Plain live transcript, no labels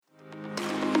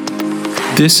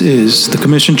This is the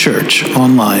Commission Church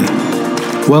Online.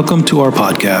 Welcome to our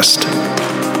podcast.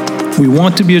 We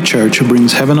want to be a church who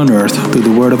brings heaven on earth through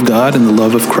the Word of God and the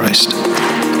love of Christ.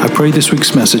 I pray this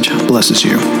week's message blesses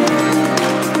you.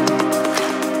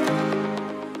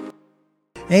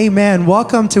 Amen.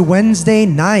 Welcome to Wednesday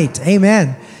night.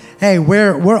 Amen. Hey,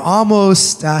 we're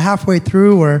almost halfway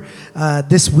through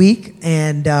this week,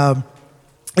 and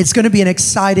it's going to be an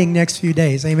exciting next few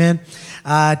days. Amen.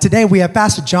 Today we have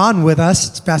Pastor John with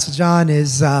us. Pastor John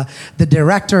is the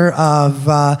director of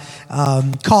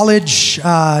college.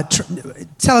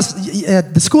 Tell us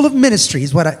the School of Ministry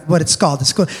is what it's called. The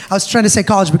school. I was trying to say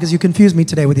college because you confused me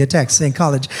today with your text saying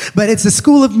college, but it's the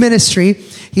School of Ministry.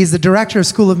 He's the director of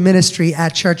School of Ministry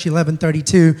at Church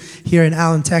 1132 here in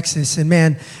Allen, Texas. And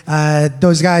man,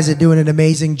 those guys are doing an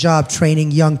amazing job training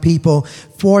young people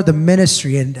for the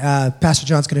ministry. And Pastor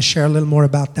John's going to share a little more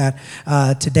about that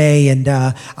today. And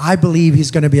I believe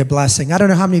he's going to be a blessing. I don't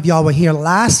know how many of y'all were here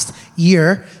last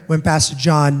year when Pastor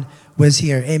John was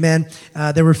here. Amen.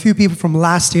 There were a few people from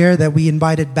last year that we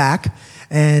invited back.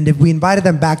 And if we invited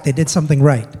them back, they did something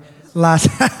right.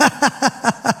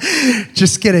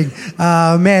 Just kidding.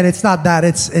 Man, it's not that.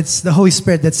 It's the Holy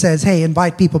Spirit that says, hey,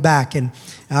 invite people back. And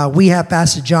we have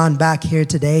Pastor John back here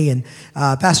today. And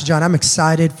Pastor John, I'm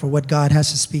excited for what God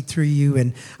has to speak through you.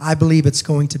 And I believe it's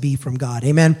going to be from God.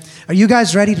 Amen. Are you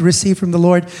guys ready to receive from the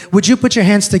Lord? Would you put your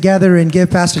hands together and give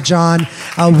Pastor John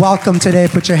a welcome today?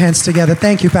 Put your hands together.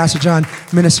 Thank you, Pastor John.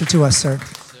 Minister to us, sir.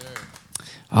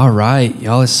 All right,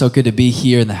 y'all, it's so good to be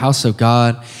here in the house of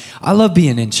God. I love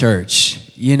being in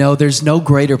church. You know, there's no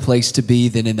greater place to be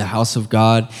than in the house of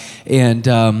God. And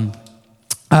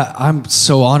I'm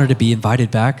so honored to be invited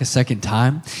back a second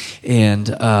time. And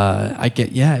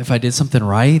if I did something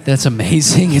right, that's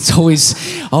amazing. It's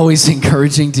always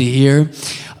encouraging to hear.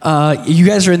 You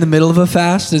guys are in the middle of a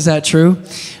fast, is that true?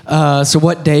 So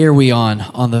what day are we on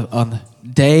the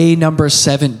day number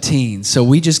 17. So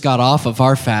we just got off of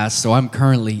our fast, so I'm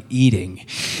currently eating.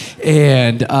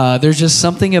 And there's just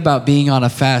something about being on a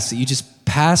fast that you just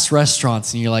pass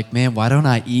restaurants and you're like, man, why don't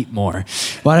I eat more?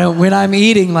 When I'm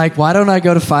eating, like, why don't I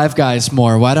go to Five Guys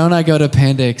more? Why don't I go to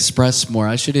Panda Express more?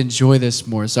 I should enjoy this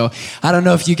more. So I don't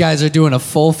know if you guys are doing a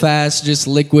full fast, just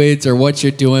liquids, or what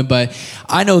you're doing, but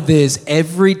I know this,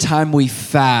 every time we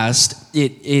fast,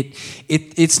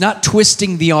 it's not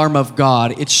twisting the arm of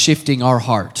God, it's shifting our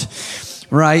heart.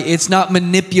 Right? It's not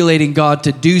manipulating God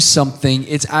to do something.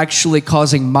 It's actually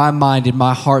causing my mind and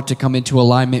my heart to come into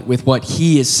alignment with what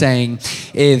He is saying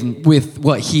and with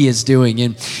what He is doing.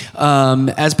 And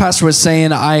as Pastor was saying,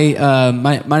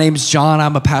 my name is John.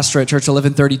 I'm a pastor at Church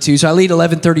 1132. So I lead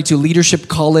 1132 Leadership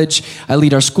College. I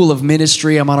lead our School of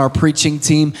Ministry. I'm on our preaching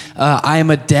team. I am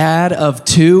a dad of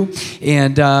 2,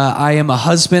 and I am a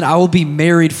husband. I will be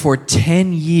married for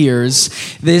 10 years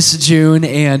this June,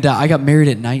 and I got married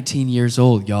at 19 years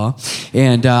old, y'all.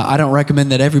 And I don't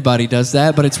recommend that everybody does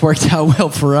that, but it's worked out well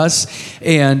for us.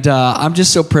 And I'm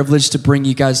just so privileged to bring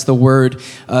you guys the word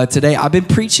today. I've been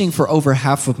preaching for over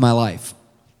half of my life.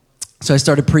 So I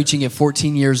started preaching at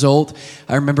 14 years old.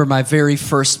 I remember my very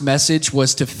first message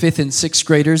was to 5th and 6th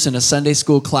graders in a Sunday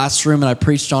school classroom, and I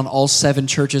preached on all 7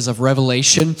 churches of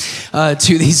Revelation to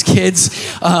these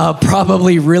kids.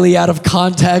 Probably really out of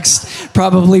context,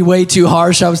 probably way too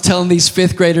harsh. I was telling these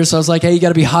 5th graders, I was like, hey, you got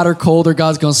to be hot or cold or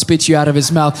God's going to spit you out of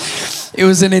His mouth. It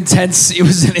was an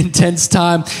intense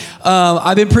time.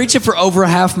 I've been preaching for over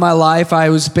half my life. I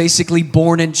was basically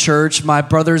born in church. My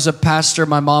brother's a pastor.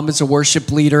 My mom is a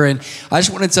worship leader. And I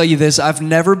just want to tell you this. I've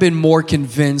never been more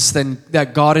convinced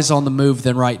that God is on the move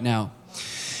than right now.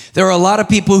 There are a lot of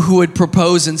people who would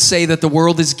propose and say that the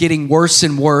world is getting worse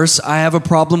and worse. I have a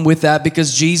problem with that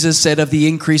because Jesus said of the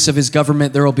increase of His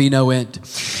government, there will be no end.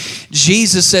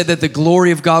 Jesus said that the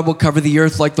glory of God will cover the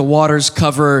earth like the waters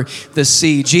cover the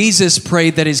sea. Jesus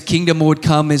prayed that His kingdom would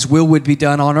come, His will would be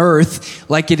done on earth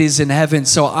like it is in heaven.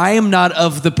 So I am not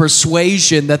of the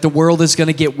persuasion that the world is going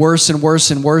to get worse and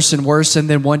worse and worse and worse, and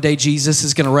then one day Jesus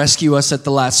is going to rescue us at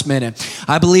the last minute.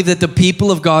 I believe that the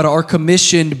people of God are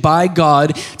commissioned by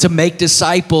God to make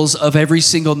disciples of every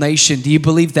single nation. Do you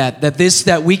believe that?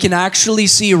 That we can actually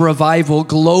see a revival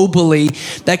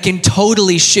globally that can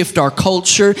totally shift our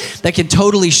culture, that can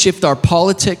totally shift our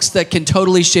politics, that can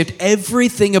totally shift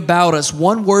everything about us.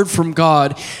 One word from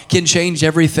God can change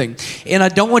everything. And I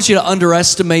don't want you to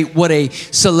underestimate what a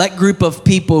select group of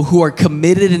people who are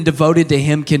committed and devoted to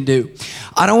Him can do.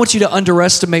 I don't want you to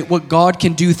underestimate what God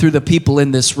can do through the people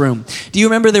in this room. Do you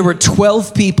remember there were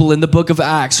 12 people in the book of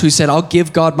Acts who said, I'll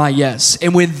give God my yes.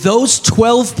 And when those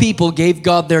 12 people gave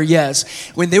God their yes,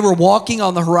 when they were walking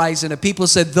on the horizon, and people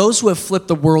said, those who have flipped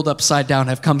the world upside down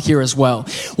have come here as well.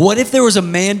 What what if there was a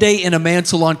mandate and a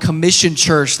mantle on Commission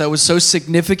Church that was so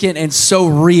significant and so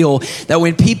real that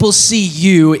when people see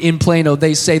you in Plano,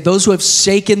 they say, those who have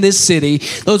shaken this city,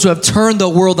 those who have turned the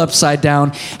world upside down,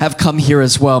 have come here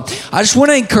as well. I just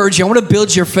want to encourage you. I want to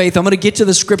build your faith. I'm going to get to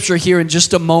the scripture here in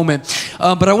just a moment,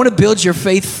 but I want to build your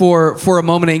faith for a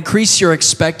moment and increase your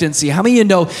expectancy. How many of you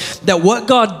know that what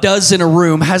God does in a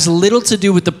room has little to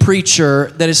do with the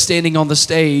preacher that is standing on the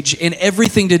stage and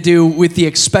everything to do with the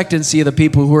expectancy of the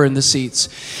people who are in the seats?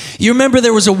 You remember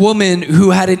there was a woman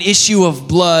who had an issue of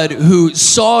blood who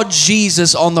saw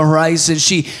Jesus on the horizon.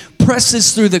 She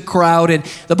presses through the crowd, and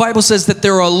the Bible says that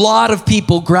there are a lot of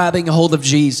people grabbing a hold of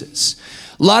Jesus.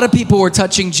 A lot of people were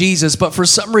touching Jesus, but for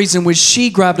some reason, when she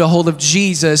grabbed a hold of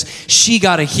Jesus, she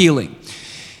got a healing.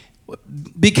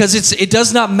 Because it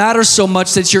does not matter so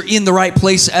much that you're in the right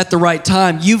place at the right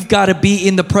time. You've got to be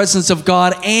in the presence of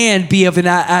God and be of an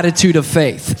attitude of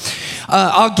faith.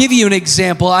 I'll give you an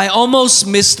example. I almost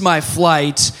missed my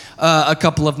flight a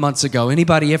couple of months ago.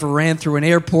 Anybody ever ran through an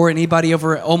airport? Anybody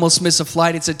ever almost miss a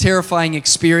flight? It's a terrifying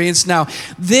experience. Now,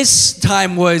 this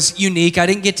time was unique. I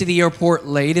didn't get to the airport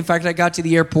late. In fact, I got to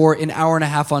the airport an hour and a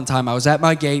half on time. I was at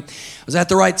my gate. I was at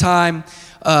the right time.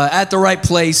 At the right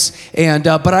place, and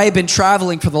but I had been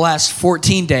traveling for the last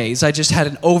 14 days. I just had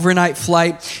an overnight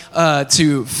flight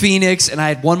to Phoenix, and I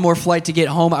had one more flight to get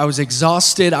home. I was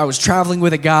exhausted. I was traveling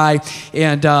with a guy,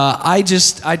 and I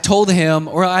told him,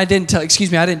 or I didn't tell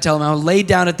him. I laid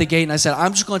down at the gate, and I said,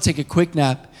 I'm just going to take a quick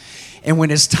nap, and when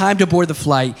it's time to board the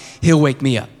flight, he'll wake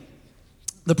me up.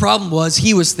 The problem was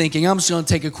he was thinking, I'm just going to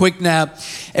take a quick nap,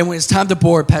 and when it's time to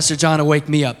board, Pastor John will wake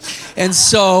me up. And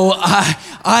so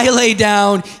I lay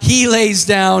down, he lays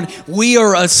down, we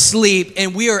are asleep,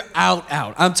 and we are out.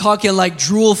 I'm talking like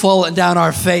drool falling down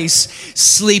our face,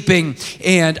 sleeping.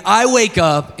 And I wake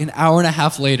up an hour and a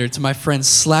half later to my friend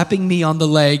slapping me on the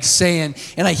leg, saying,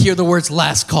 and I hear the words,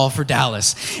 last call for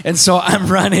Dallas. And so I'm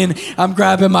running, I'm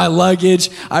grabbing my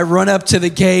luggage, I run up to the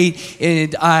gate,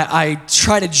 and I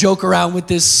try to joke around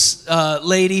with this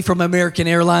lady from American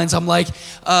Airlines. I'm like,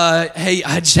 hey,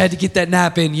 I just had to get that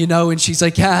nap in, and she's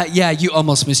like, yeah, you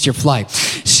almost missed your flight.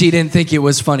 She didn't think it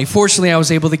was funny. Fortunately, I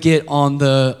was able to get on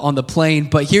the plane,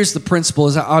 but here's the principle,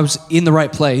 is I was in the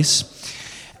right place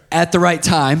at the right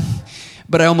time,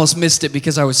 but I almost missed it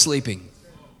because I was sleeping.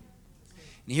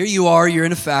 And here you are, you're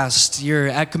in a fast, you're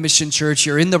at Commission Church,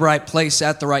 you're in the right place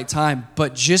at the right time,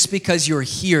 but just because you're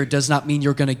here does not mean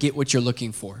you're going to get what you're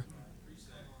looking for.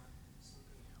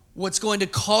 What's going to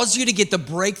cause you to get the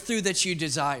breakthrough that you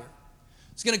desire,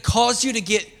 it's going to cause you to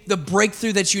get the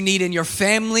breakthrough that you need in your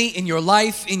family, in your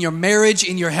life, in your marriage,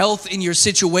 in your health, in your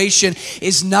situation,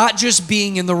 is not just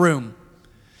being in the room,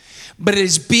 but it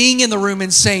is being in the room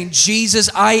and saying, Jesus,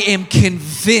 I am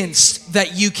convinced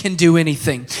that you can do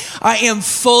anything. I am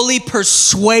fully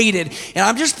persuaded. And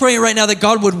I'm just praying right now that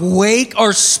God would wake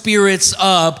our spirits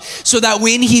up so that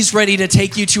when he's ready to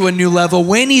take you to a new level,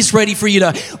 when he's ready for you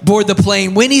to board the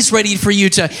plane, when he's ready for you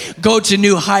to go to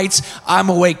new heights, I'm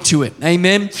awake to it.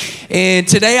 Amen. And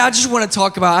today I just want to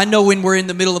talk about, I know when we're in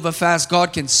the middle of a fast,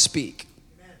 God can speak.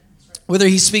 Whether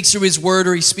he speaks through his word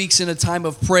or he speaks in a time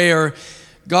of prayer,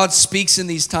 God speaks in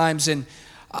these times, and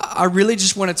I really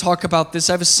just want to talk about this.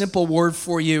 I have a simple word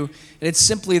for you, and it's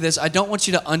simply this. I don't want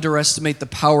you to underestimate the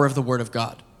power of the Word of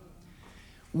God.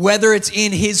 Whether it's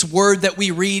in His Word that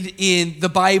we read in the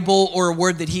Bible or a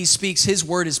word that He speaks, His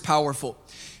Word is powerful.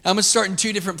 I'm going to start in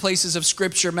two different places of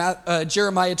Scripture,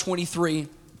 Jeremiah 23,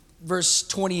 verse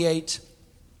 28,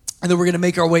 and then we're going to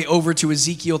make our way over to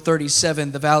Ezekiel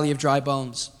 37, the Valley of Dry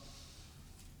Bones.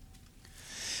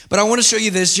 But I want to show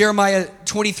you this, Jeremiah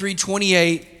 23,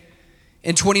 28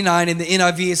 and 29 in the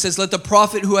NIV. It says, let the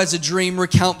prophet who has a dream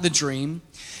recount the dream,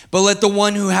 but let the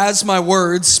one who has my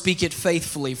words speak it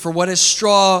faithfully. For what has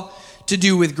straw to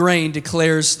do with grain,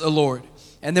 declares the Lord.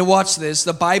 And then watch this.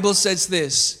 The Bible says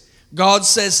this. God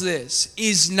says this.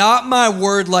 Is not my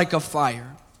word like a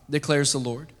fire, declares the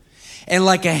Lord, and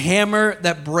like a hammer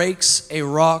that breaks a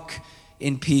rock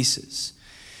in pieces?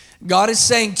 God is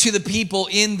saying to the people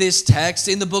in this text,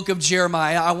 in the book of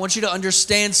Jeremiah, I want you to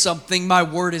understand something. My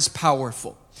word is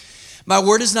powerful. My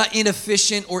word is not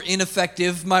inefficient or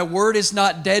ineffective. My word is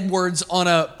not dead words on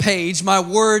a page. My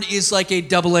word is like a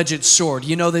double-edged sword.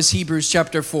 You know this, Hebrews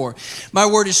chapter 4. My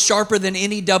word is sharper than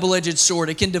any double-edged sword.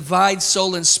 It can divide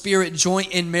soul and spirit, joint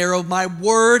and marrow. My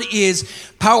word is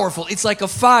powerful. It's like a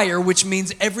fire, which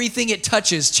means everything it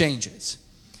touches changes.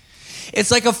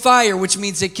 It's like a fire, which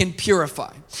means it can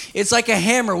purify. It's like a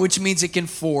hammer, which means it can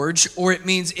forge, or it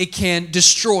means it can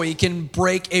destroy. It can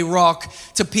break a rock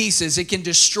to pieces. It can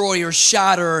destroy or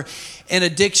shatter an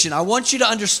addiction. I want you to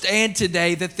understand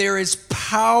today that there is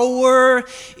power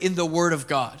in the Word of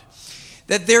God.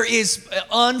 That there is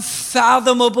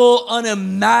unfathomable,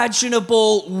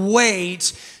 unimaginable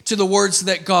weight to the words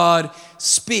that God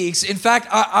speaks. In fact,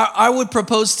 I would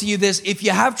propose to you this. If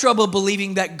you have trouble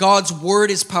believing that God's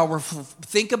word is powerful,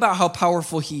 think about how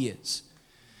powerful he is.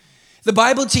 The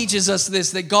Bible teaches us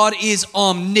this, that God is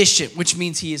omniscient, which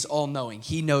means he is all-knowing.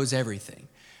 He knows everything.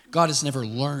 God has never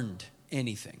learned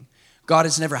anything. God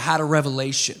has never had a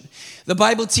revelation. The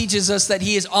Bible teaches us that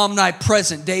he is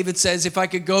omnipresent. David says, if I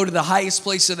could go to the highest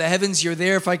place of the heavens, you're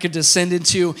there. If I could descend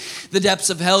into the depths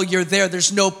of hell, you're there.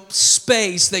 There's no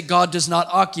space that God does not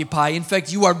occupy. In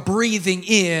fact, you are breathing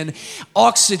in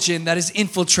oxygen that is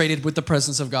infiltrated with the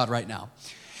presence of God right now.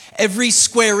 Every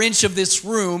square inch of this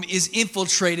room is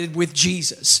infiltrated with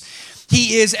Jesus.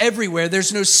 He is everywhere.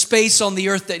 There's no space on the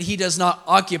earth that he does not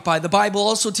occupy. The Bible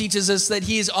also teaches us that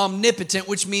he is omnipotent,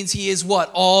 which means he is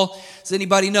what? Does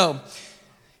anybody know?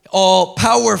 All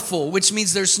powerful, which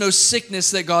means there's no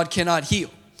sickness that God cannot heal.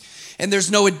 And there's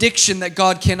no addiction that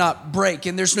God cannot break.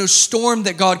 And there's no storm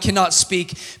that God cannot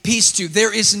speak peace to.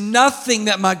 There is nothing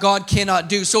that my God cannot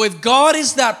do. So if God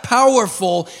is that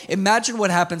powerful, imagine what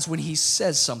happens when he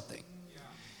says something.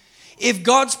 If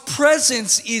God's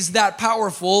presence is that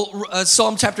powerful,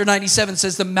 Psalm chapter 97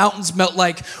 says the mountains melt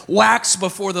like wax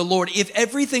before the Lord. If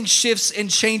everything shifts and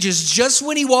changes just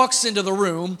when he walks into the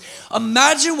room,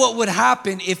 imagine what would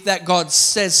happen if that God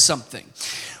says something.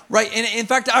 Right? And in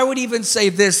fact, I would even say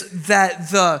this, that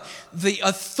the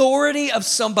authority of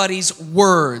somebody's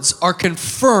words are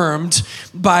confirmed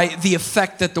by the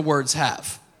effect that the words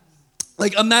have.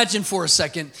 Like imagine for a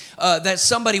second that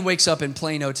somebody wakes up in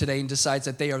Plano today and decides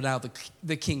that they are now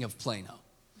the king of Plano.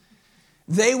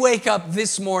 They wake up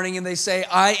this morning and they say,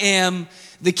 I am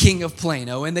the king of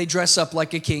Plano. And they dress up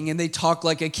like a king and they talk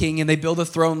like a king and they build a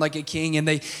throne like a king and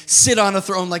they sit on a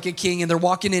throne like a king and they're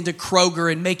walking into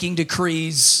Kroger and making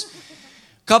decrees.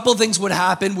 Couple things would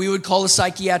happen. We would call a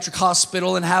psychiatric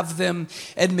hospital and have them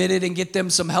admitted and get them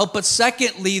some help. But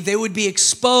secondly, they would be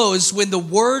exposed when the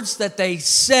words that they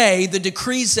say, the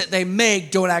decrees that they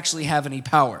make, don't actually have any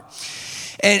power.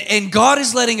 And God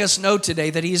is letting us know today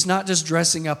that he is not just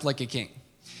dressing up like a king,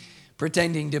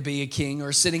 pretending to be a king,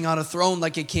 or sitting on a throne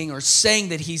like a king, or saying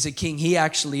that he's a king. He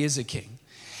actually is a king,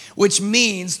 which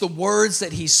means the words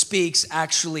that he speaks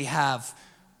actually have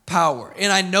power.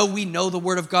 And I know we know the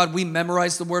Word of God. We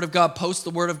memorize the Word of God, post the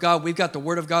Word of God. We've got the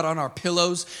Word of God on our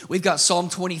pillows. We've got Psalm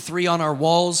 23 on our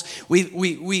walls.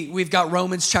 We've got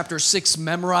Romans chapter 6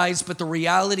 memorized. But the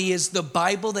reality is the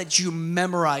Bible that you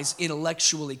memorize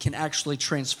intellectually can actually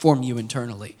transform you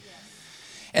internally.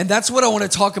 And that's what I want to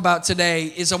talk about today,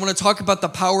 is I want to talk about the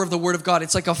power of the Word of God.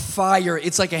 It's like a fire.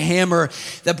 It's like a hammer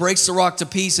that breaks the rock to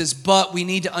pieces. But we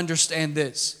need to understand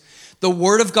this. The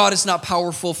Word of God is not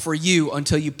powerful for you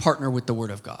until you partner with the Word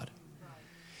of God.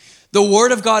 The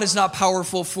Word of God is not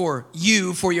powerful for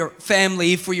you, for your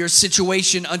family, for your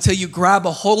situation, until you grab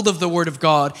a hold of the Word of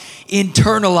God,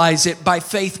 internalize it by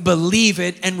faith, believe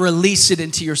it, and release it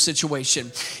into your situation.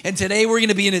 And today we're going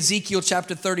to be in Ezekiel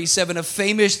chapter 37, a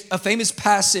famous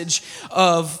passage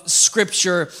of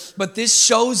Scripture. But this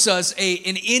shows us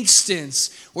an instance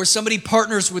where somebody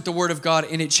partners with the Word of God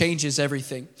and it changes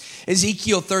everything.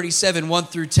 Ezekiel 37, 1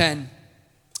 through 10.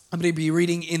 I'm going to be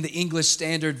reading in the English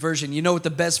Standard Version. You know what the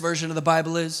best version of the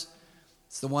Bible is?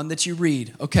 It's the one that you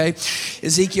read, okay?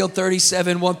 Ezekiel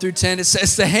 37, 1 through 10. It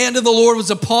says, the hand of the Lord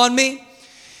was upon me,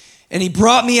 and he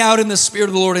brought me out in the spirit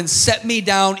of the Lord and set me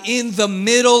down in the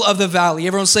middle of the valley.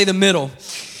 Everyone say the middle.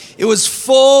 It was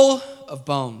full of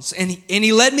bones. And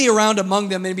he led me around among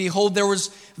them, and behold, there was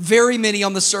very many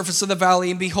on the surface of the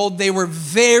valley, and behold, they were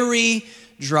very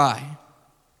dry.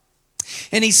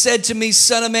 And he said to me,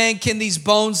 Son of man, can these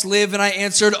bones live? And I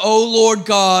answered, O Lord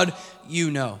God,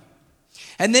 you know.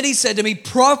 And then he said to me,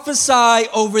 prophesy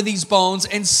over these bones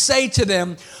and say to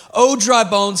them, O dry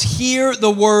bones, hear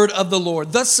the word of the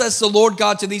Lord. Thus says the Lord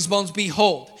God to these bones,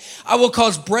 behold, I will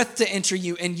cause breath to enter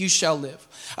you, and you shall live.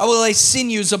 I will lay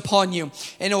sinews upon you,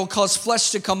 and it will cause flesh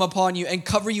to come upon you, and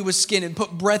cover you with skin, and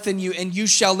put breath in you, and you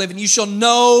shall live, and you shall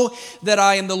know that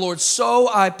I am the Lord. So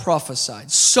I prophesied.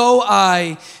 So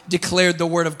I declared the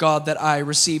word of God that I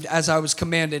received as I was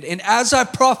commanded. And as I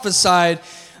prophesied,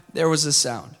 there was a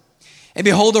sound. And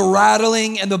behold, a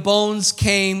rattling, and the bones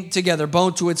came together,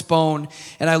 bone to its bone.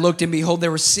 And I looked, and behold,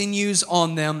 there were sinews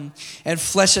on them, and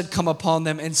flesh had come upon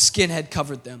them, and skin had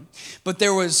covered them. But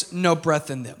there was no breath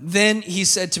in them. Then he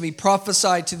said to me,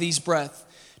 prophesy to these breath.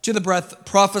 To the breath,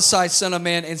 prophesy, son of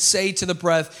man, and say to the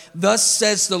breath, thus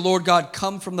says the Lord God,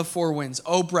 come from the four winds,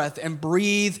 O breath, and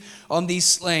breathe on these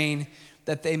slain,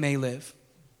 that they may live.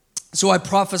 So I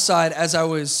prophesied as I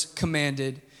was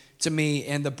commanded to me,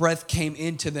 and the breath came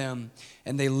into them,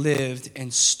 and they lived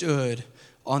and stood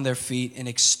on their feet, an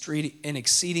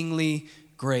exceedingly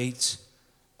great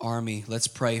army. Let's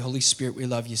pray. Holy Spirit, we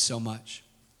love you so much.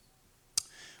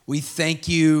 We thank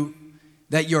you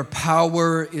that your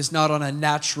power is not on a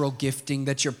natural gifting,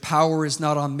 that your power is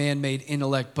not on man-made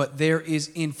intellect, but there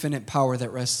is infinite power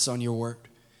that rests on your word.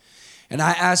 And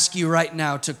I ask you right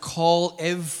now to call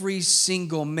every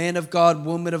single man of God,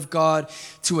 woman of God,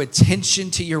 to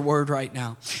attention to your word right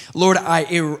now. Lord,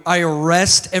 I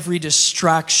arrest every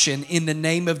distraction in the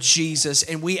name of Jesus,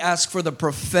 and we ask for the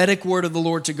prophetic word of the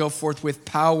Lord to go forth with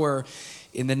power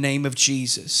in the name of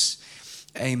Jesus.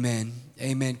 Amen.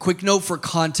 Amen. Quick note for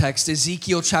context,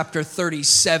 Ezekiel chapter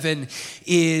 37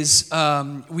 is,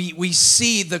 we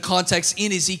see the context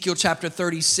in Ezekiel chapter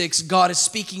 36. God is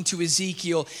speaking to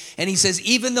Ezekiel, and he says,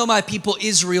 even though my people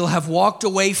Israel have walked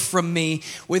away from me,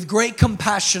 with great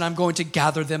compassion, I'm going to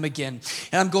gather them again,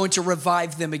 and I'm going to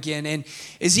revive them again. And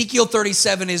Ezekiel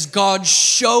 37 is God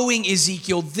showing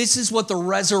Ezekiel, this is what the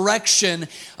resurrection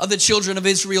of the children of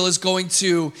Israel is going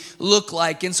to look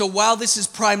like. And so while this is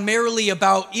primarily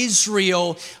about Israel,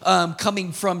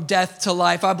 coming from death to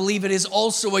life, I believe it is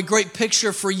also a great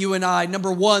picture for you and I.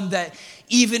 Number one, that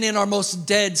even in our most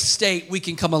dead state, we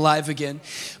can come alive again.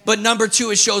 But number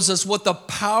two, it shows us what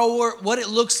it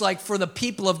looks like for the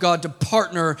people of God to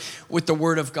partner with the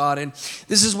Word of God. And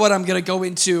this is what I'm going to go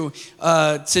into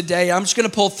today. I'm just going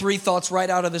to pull three thoughts right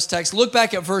out of this text. Look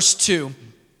back at verse 2.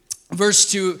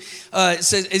 Verse 2 it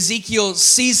says, Ezekiel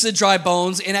sees the dry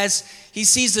bones, and as he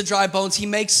sees the dry bones, he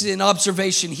makes an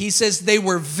observation. He says they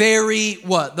were very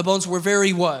what? The bones were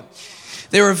very what?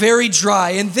 They were very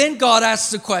dry. And then God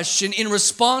asks the question in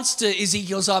response to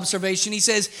Ezekiel's observation. He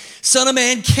says, son of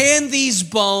man, can these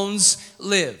bones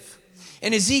live?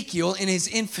 And Ezekiel, in his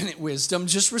infinite wisdom,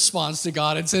 just responds to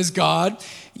God and says, God,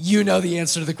 you know the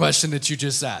answer to the question that you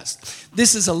just asked.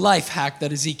 This is a life hack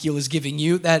that Ezekiel is giving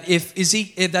you, that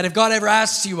if God ever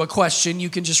asks you a question, you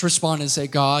can just respond and say,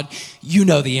 God, you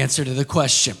know the answer to the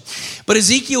question. But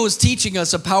Ezekiel was teaching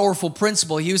us a powerful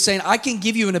principle. He was saying, I can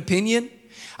give you an opinion,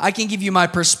 I can give you my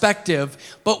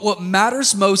perspective, but what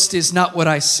matters most is not what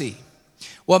I see.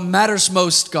 What matters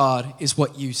most, God, is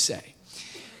what you say.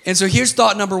 And so here's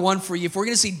thought number one for you. If we're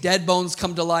going to see dead bones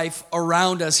come to life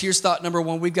around us, here's thought number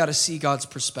one. We've got to see God's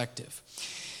perspective.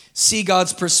 See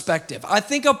God's perspective. I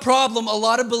think a problem a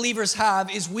lot of believers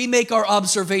have is we make our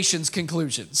observations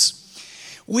conclusions.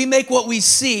 We make what we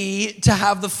see to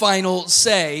have the final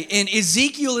say. And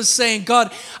Ezekiel is saying,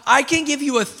 God, I can give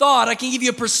you a thought, I can give you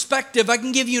a perspective, I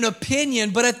can give you an opinion,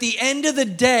 but at the end of the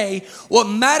day, what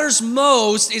matters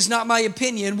most is not my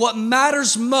opinion. What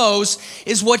matters most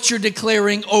is what you're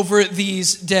declaring over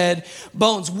these dead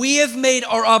bones. We have made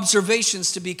our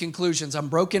observations to be conclusions. I'm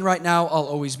broken right now, I'll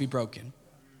always be broken.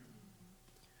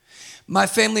 My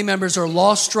family members are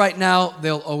lost right now,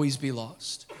 they'll always be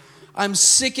lost. I'm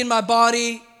sick in my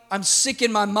body, I'm sick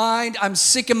in my mind, I'm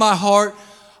sick in my heart,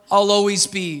 I'll always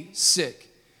be sick.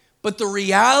 But the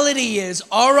reality is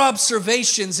our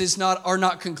observations are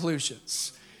not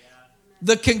conclusions.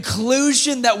 The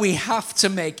conclusion that we have to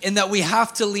make and that we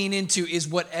have to lean into is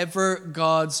whatever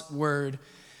God's word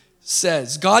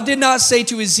says. God did not say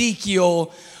to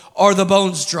Ezekiel, are the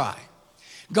bones dry?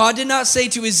 God did not say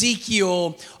to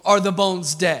Ezekiel, are the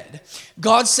bones dead?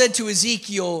 God said to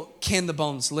Ezekiel, can the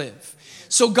bones live?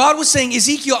 So God was saying,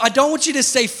 Ezekiel, I don't want you to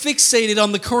stay fixated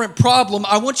on the current problem.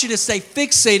 I want you to stay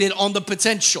fixated on the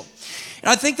potential. And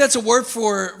I think that's a word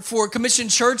for Commission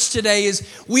Church today is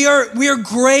we are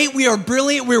great, we are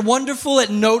brilliant, we're wonderful at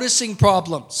noticing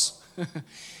problems.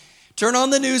 Turn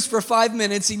on the news for 5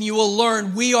 minutes and you will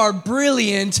learn we are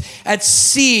brilliant at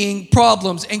seeing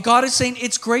problems. And God is saying,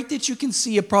 it's great that you can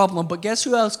see a problem, but guess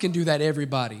who else can do that?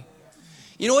 Everybody.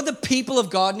 You know what the people of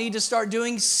God need to start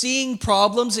doing? Seeing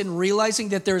problems and realizing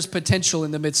that there is potential in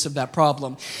the midst of that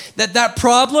problem. That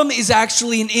problem is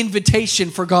actually an invitation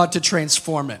for God to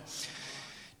transform it.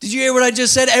 Did you hear what I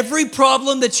just said? Every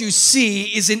problem that you see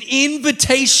is an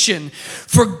invitation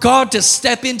for God to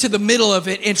step into the middle of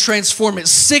it and transform it.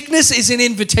 Sickness is an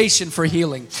invitation for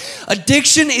healing.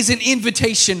 Addiction is an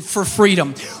invitation for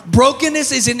freedom.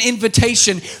 Brokenness is an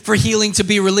invitation for healing to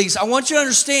be released. I want you to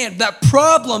understand that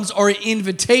problems are an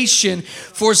invitation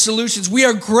for solutions. We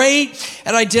are great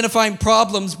at identifying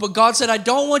problems, but God said, I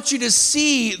don't want you to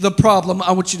see the problem.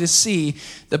 I want you to see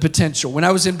the potential. When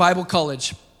I was in Bible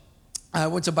college, I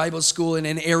went to Bible school in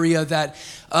an area that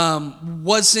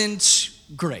wasn't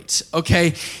great,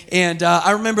 okay? And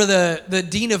I remember the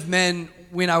dean of men,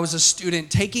 when I was a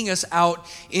student, taking us out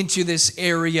into this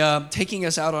area, taking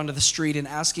us out onto the street and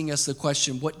asking us the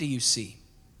question, what do you see?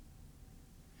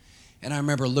 And I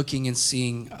remember looking and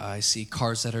seeing, I see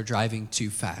cars that are driving too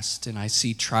fast, and I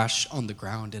see trash on the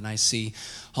ground, and I see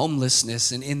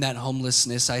homelessness, and in that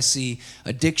homelessness, I see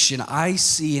addiction. I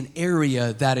see an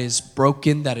area that is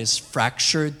broken, that is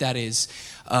fractured, that is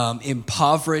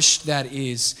impoverished, that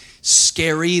is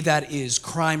scary, that is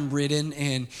crime-ridden,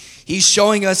 and he's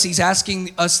showing us, he's asking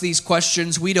us these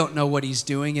questions. We don't know what he's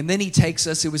doing. And then he takes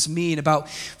us, it was me and about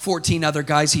 14 other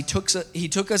guys. He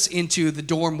took us into the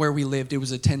dorm where we lived. It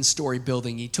was a 10-story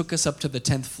building. He took us up to the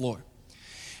 10th floor.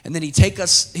 And then he took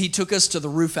us to the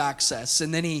roof access.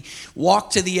 And then he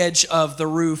walked to the edge of the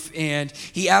roof and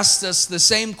he asked us the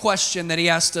same question that he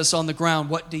asked us on the ground.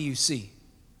 What do you see?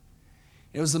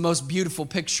 It was the most beautiful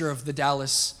picture of the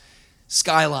Dallas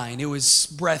skyline. It was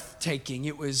breathtaking.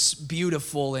 It was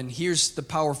beautiful. And here's the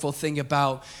powerful thing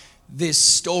about this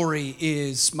story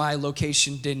is my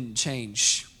location didn't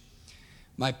change.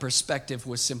 My perspective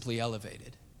was simply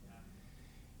elevated.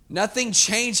 Nothing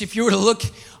changed. If you were to look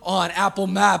on Apple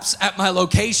Maps at my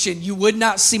location, you would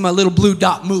not see my little blue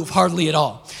dot move hardly at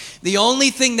all. The only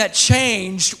thing that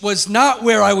changed was not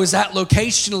where I was at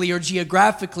locationally or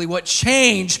geographically. What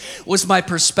changed was my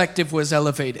perspective was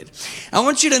elevated. I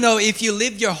want you to know, if you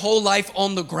live your whole life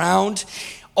on the ground,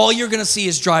 all you're going to see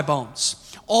is dry bones.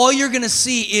 All you're going to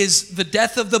see is the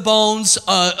death of the bones,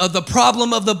 the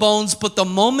problem of the bones. But the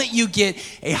moment you get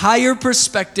a higher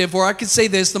perspective, or I could say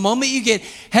this, the moment you get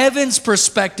heaven's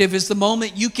perspective is the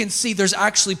moment you can see there's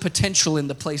actually potential in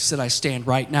the place that I stand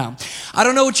right now. I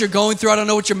don't know what you're going through. I don't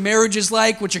know what your marriage is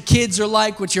like, what your kids are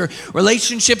like, what your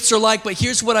relationships are like. But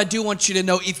here's what I do want you to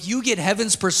know. If you get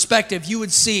heaven's perspective, you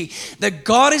would see that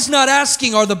God is not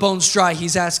asking, are the bones dry?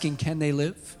 He's asking, can they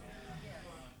live?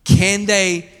 Can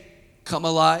they come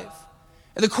alive?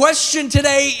 And the question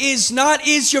today is not,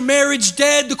 is your marriage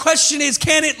dead? The question is,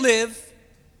 can it live?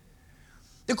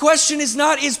 The question is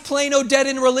not, is Plano dead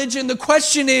in religion? The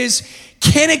question is,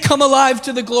 can it come alive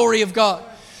to the glory of God?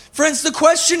 Friends, the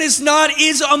question is not,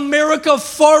 is America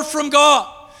far from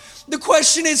God? The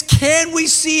question is, can we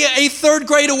see a third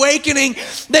great awakening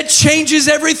that changes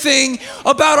everything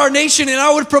about our nation? And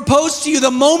I would propose to you,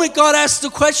 the moment God asks the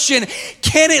question,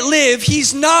 can it live?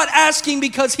 He's not asking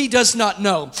because he does not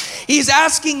know. He's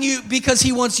asking you because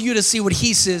he wants you to see what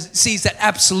he sees that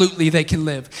absolutely they can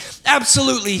live.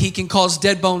 Absolutely, he can cause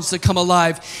dead bones to come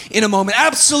alive in a moment.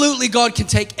 Absolutely, God can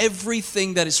take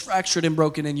everything that is fractured and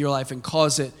broken in your life and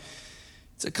cause it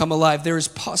to come alive. There is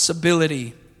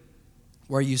possibility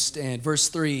where you stand. Verse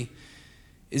 3,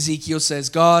 Ezekiel says,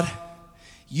 God,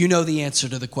 you know the answer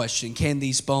to the question, can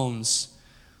these bones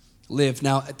live?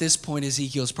 Now, at this point,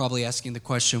 Ezekiel's probably asking the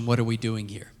question, what are we doing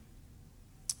here?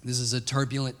 This is a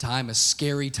turbulent time, a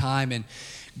scary time, and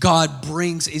God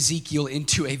brings Ezekiel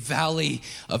into a valley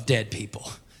of dead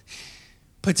people.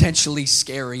 Potentially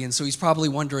scary. And so he's probably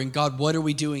wondering, God, what are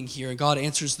we doing here? And God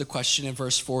answers the question in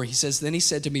verse 4. He says, then he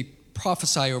said to me,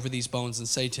 prophesy over these bones and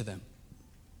say to them,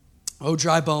 O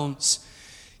dry bones,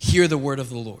 hear the word of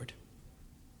the Lord.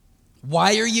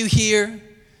 Why are you here?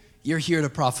 You're here to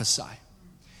prophesy.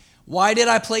 Why did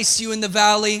I place you in the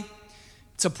valley?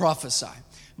 To prophesy.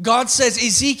 God says,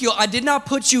 Ezekiel, I did not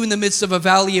put you in the midst of a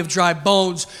valley of dry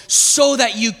bones so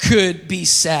that you could be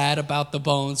sad about the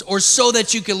bones, or so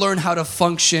that you could learn how to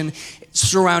function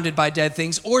surrounded by dead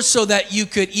things, or so that you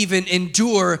could even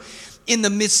endure in the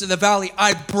midst of the valley.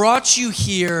 I brought you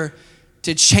here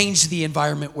to change the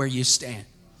environment where you stand.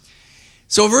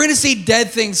 So if we're going to see dead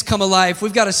things come alive,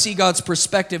 we've got to see God's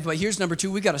perspective. But here's number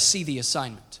 2, we've got to see the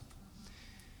assignment.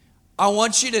 I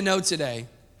want you to know today,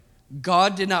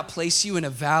 God did not place you in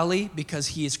a valley because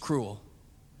he is cruel.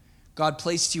 God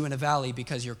placed you in a valley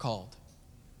because you're called.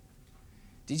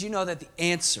 Did you know that the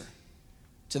answer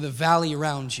to the valley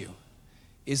around you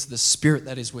is the spirit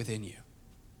that is within you?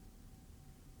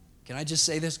 Can I just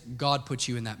say this? God put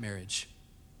you in that marriage.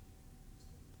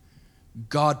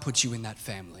 God put you in that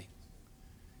family.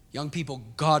 Young people,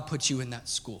 God put you in that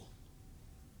school.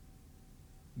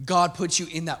 God puts you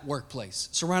in that workplace,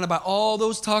 surrounded by all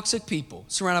those toxic people,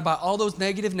 surrounded by all those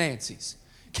negative Nancys.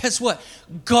 Guess what?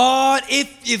 God,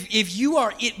 if you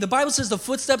are, the Bible says the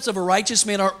footsteps of a righteous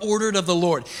man are ordered of the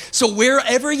Lord. So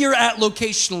wherever you're at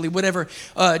locationally, whatever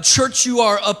church you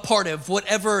are a part of,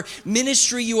 whatever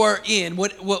ministry you are in,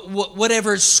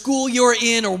 whatever school you're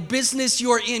in or business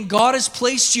you're in, God has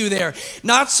placed you there,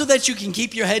 not so that you can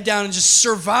keep your head down and just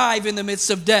survive in the midst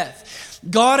of death.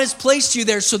 God has placed you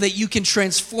there so that you can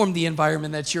transform the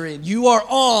environment that you're in. You are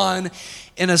on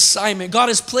an assignment. God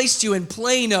has placed you in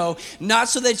Plano, not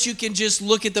so that you can just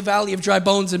look at the Valley of Dry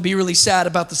Bones and be really sad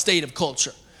about the state of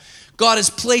culture. God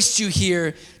has placed you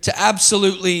here to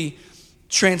absolutely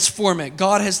transform it.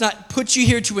 God has not put you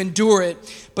here to endure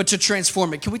it, but to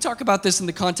transform it. Can we talk about this in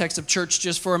the context of church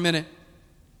just for a minute?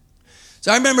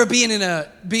 So I remember being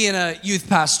a youth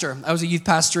pastor. I was a youth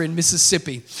pastor in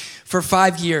Mississippi for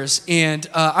 5 years. And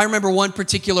I remember one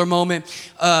particular moment,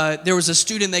 there was a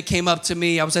student that came up to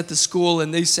me. I was at the school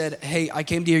and they said, "Hey, I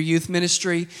came to your youth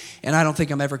ministry and I don't think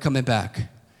I'm ever coming back."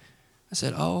 I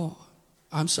said, "Oh,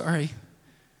 I'm sorry.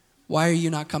 Why are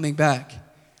you not coming back?"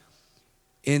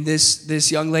 And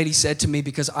this young lady said to me,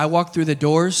 "Because I walked through the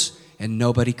doors and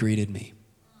nobody greeted me."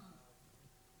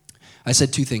 I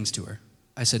said two things to her.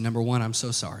 I said, number one, I'm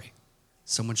so sorry.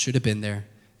 Someone should have been there.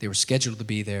 They were scheduled to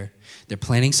be there. Their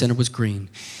planning center was green.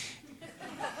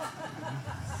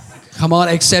 Come on,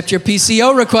 accept your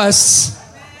PCO requests.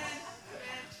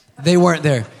 They weren't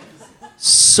there.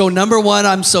 So number one,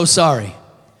 I'm so sorry.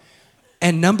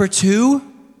 And number two,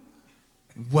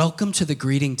 welcome to the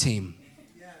greeting team.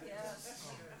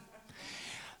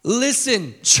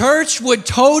 Listen, church would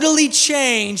totally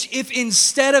change if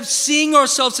instead of seeing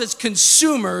ourselves as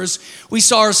consumers, we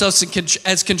saw ourselves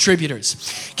as contributors.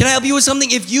 Can I help you with something?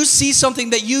 If you see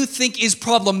something that you think is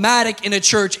problematic in a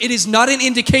church, it is not an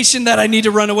indication that I need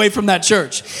to run away from that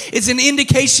church. It's an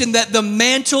indication that the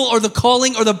mantle or the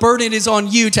calling or the burden is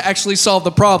on you to actually solve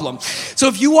the problem. So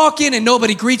if you walk in and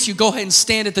nobody greets you, go ahead and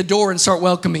stand at the door and start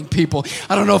welcoming people.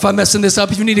 I don't know if I'm messing this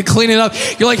up. If you need to clean it up,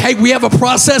 you're like, "Hey, we have a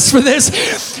process for this."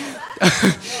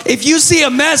 If you see a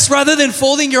mess, rather than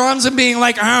folding your arms and being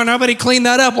like, "Oh, nobody cleaned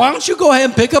that up," why don't you go ahead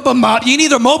and pick up a mop? You can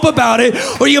either mope about it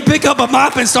or you pick up a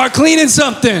mop and start cleaning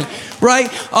something,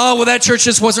 right? "Oh, well, that church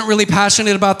just wasn't really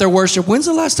passionate about their worship." When's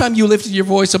the last time you lifted your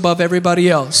voice above everybody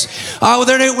else? "Oh, well,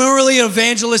 they're not really an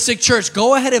evangelistic church."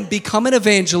 Go ahead and become an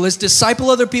evangelist,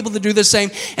 disciple other people to do the same,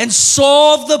 and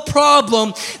solve the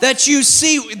problem that you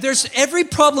see. There's every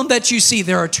problem that you see,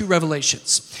 there are two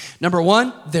revelations. Number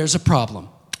one, there's a problem.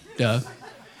 Duh.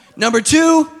 Number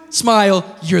two, smile,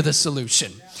 you're the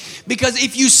solution. Because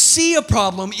if you see a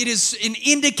problem, it is an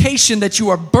indication that you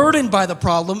are burdened by the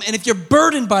problem. And if you're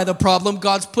burdened by the problem,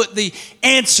 God's put the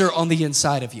answer on the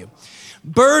inside of you.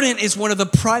 Burden is one of the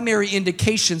primary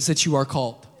indications that you are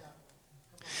called.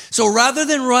 So rather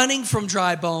than running from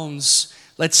dry bones,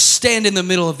 let's stand in the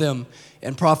middle of them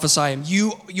and prophesy them.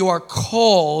 You are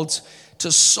called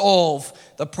to solve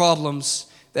the problems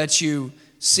that you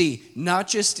see, not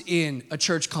just in a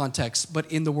church context,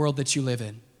 but in the world that you live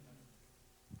in.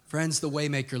 Friends, the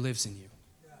Waymaker lives in you.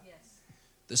 Yes.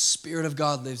 The Spirit of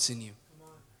God lives in you.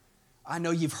 I know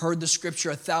you've heard the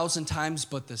scripture 1,000 times,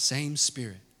 but the same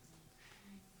Spirit.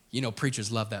 You know,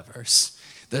 preachers love that verse.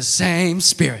 The same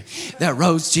Spirit that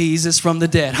rose Jesus from the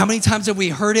dead. How many times have we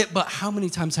heard it, but how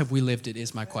many times have we lived it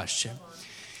is my question.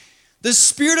 The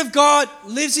Spirit of God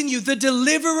lives in you. The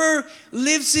Deliverer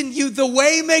lives in you. The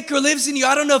Waymaker lives in you.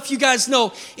 I don't know if you guys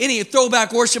know any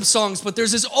throwback worship songs, but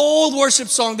there's this old worship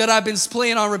song that I've been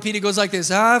playing on repeat. It goes like this.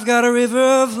 "I've got a river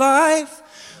of life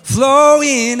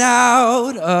flowing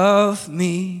out of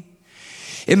me.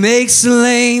 It makes the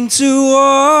lame to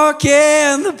walk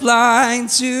and the blind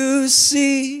to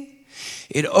see.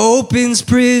 It opens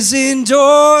prison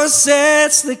doors,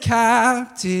 sets the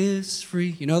captives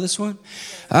free." You know this one?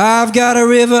 "I've got a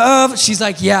river of..." She's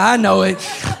like, "Yeah, I know it."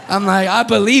 I'm like, "I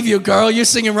believe you, girl. You're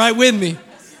singing right with me."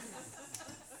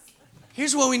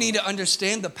 Here's what we need to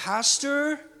understand. The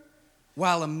pastor,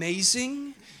 while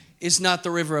amazing, is not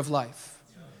the river of life.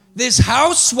 This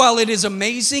house, while it is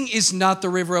amazing, is not the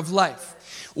river of life.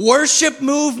 Worship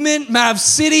movement, Mav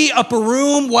City, Upper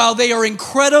Room, while they are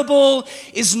incredible,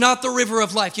 is not the river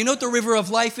of life. You know what the river of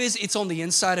life is? It's on the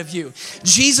inside of you.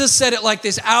 Jesus said it like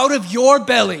this: "Out of your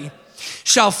belly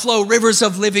shall flow rivers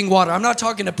of living water." I'm not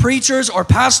talking to preachers or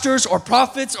pastors or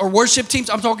prophets or worship teams.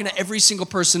 I'm talking to every single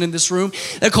person in this room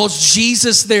that calls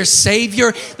Jesus their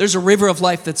Savior. There's a river of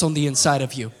life that's on the inside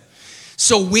of you.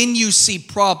 So when you see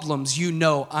problems, you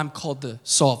know I'm called to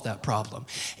solve that problem.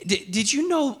 Did you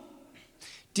know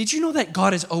that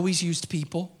God has always used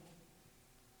people?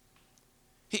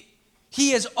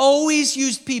 He has always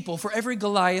used people. For every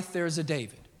Goliath, there is a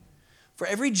David. For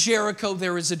every Jericho,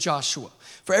 there is a Joshua.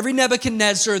 For every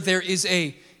Nebuchadnezzar, there is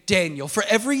a Daniel. For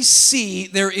every sea,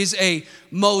 there is a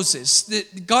Moses.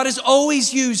 God has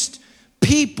always used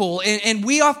people, and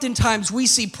we oftentimes, we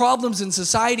see problems in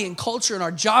society and culture and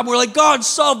our job. We're like, God,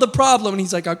 solve the problem. And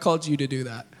he's like, I called you to do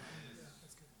that.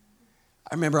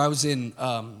 I remember I was in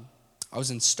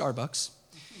Starbucks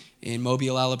in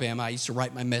Mobile, Alabama. I used to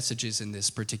write my messages in this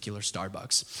particular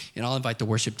Starbucks. And I'll invite the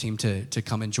worship team to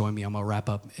come and join me. I'm going to wrap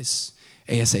up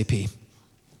ASAP.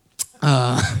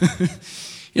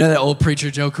 You know that old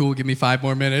preacher joke, who will give me 5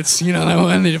 more minutes? You know that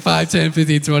one? 5, 10,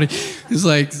 15, 20. It's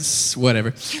like,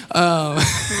 whatever.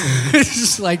 It's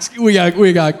just like, we got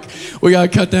to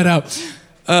cut that out.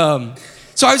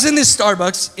 So I was in this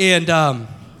Starbucks, and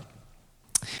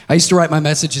I used to write my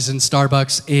messages in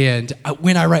Starbucks, and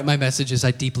when I write my messages,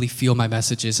 I deeply feel my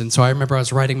messages. And so I remember I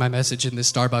was writing my message in this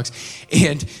Starbucks,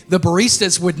 and the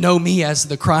baristas would know me as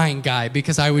the crying guy,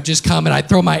 because I would just come and I'd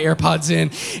throw my AirPods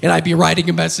in, and I'd be writing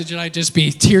a message, and I'd just be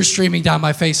tears streaming down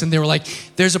my face. And they were like,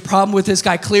 there's a problem with this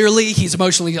guy. Clearly, he's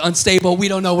emotionally unstable. We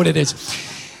don't know what it is.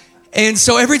 And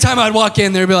so every time I'd walk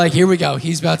in, they'd be like, here we go.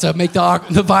 He's about to make the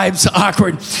vibes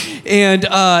awkward.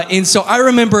 And so I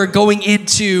remember going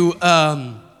into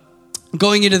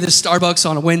this Starbucks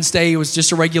on a Wednesday. It was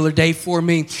just a regular day for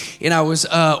me, and I was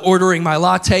ordering my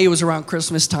latte. It was around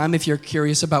Christmas time. If you're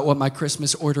curious about what my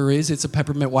Christmas order is, it's a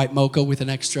peppermint white mocha with an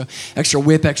extra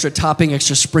whip, extra topping,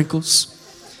 extra sprinkles.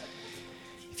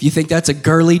 If you think that's a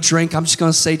girly drink, I'm just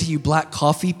going to say to you black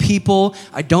coffee people,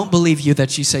 I don't believe you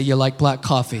that you say you like black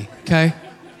coffee, okay?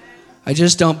 I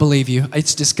just don't believe you.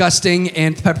 It's disgusting,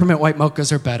 and peppermint white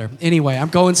mochas are better. Anyway, I'm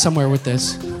going somewhere with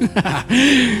this.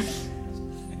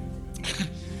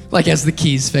 Like as the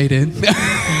keys fade in.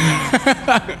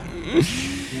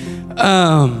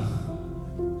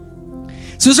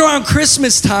 So it's around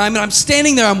Christmas time, and I'm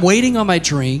standing there, I'm waiting on my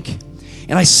drink,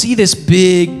 and I see this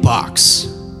big box.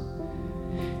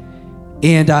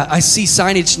 And I see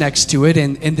signage next to it,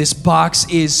 and this box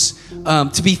is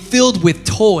to be filled with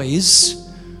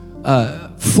toys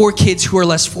for kids who are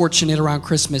less fortunate around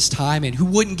Christmas time and who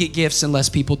wouldn't get gifts unless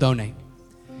people donate.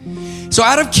 So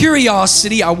out of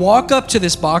curiosity, I walk up to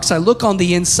this box, I look on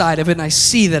the inside of it, and I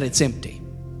see that it's empty.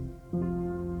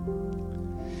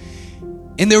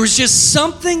 And there was just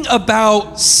something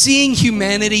about seeing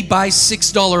humanity buy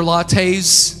 $6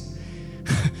 lattes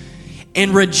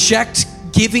and reject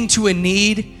giving to a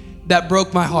need that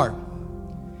broke my heart.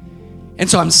 And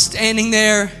so I'm standing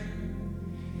there,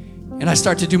 and I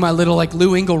start to do my little like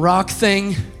Lou Engle rock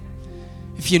thing.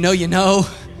 If you know, you know.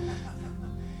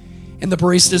 And the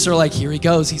baristas are like, here he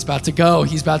goes, he's about to go. And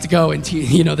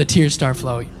the tears start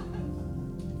flowing.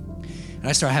 And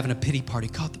I start having a pity party.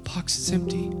 God, the box is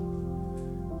empty.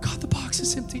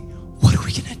 What are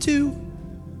we gonna do?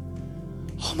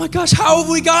 Oh my gosh, how have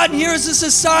we gotten here as a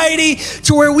society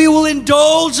to where we will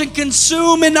indulge and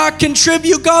consume and not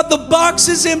contribute? God, the box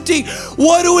is empty.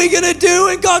 What are we gonna do?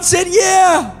 And God said,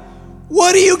 yeah,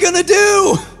 what are you gonna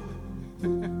do?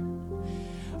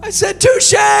 I said,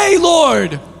 touche,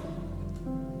 Lord.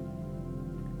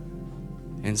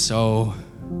 And so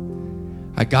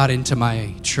I got into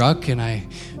my truck and I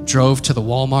drove to the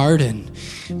Walmart, and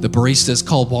the baristas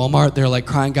called Walmart. They're like,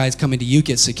 crying guy's coming to you,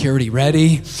 get security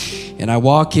ready. And I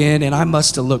walk in, and I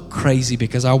must have looked crazy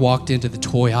because I walked into the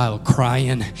toy aisle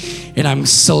crying, and I'm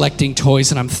selecting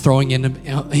toys, and I'm throwing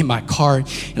in my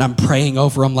cart, and I'm praying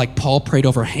over them like Paul prayed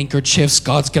over handkerchiefs.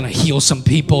 God's gonna heal some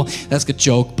people. That's a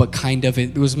joke, but kind of.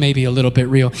 It was maybe a little bit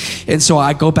real. And so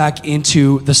I go back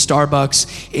into the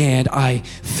Starbucks, and I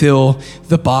fill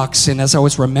the box. And as I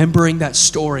was remembering that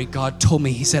story, God told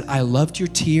me, he said, I loved your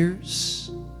tears,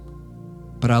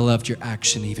 but I loved your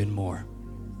action even more.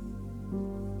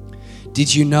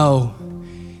 Did you know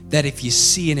that if you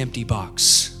see an empty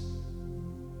box,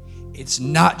 it's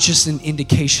not just an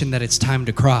indication that it's time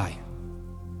to cry.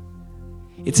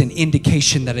 It's an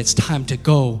indication that it's time to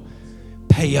go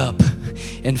pay up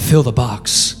and fill the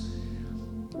box.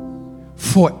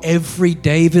 For every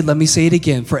David, let me say it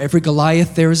again, for every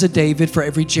Goliath, there is a David. For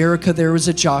every Jericho, there is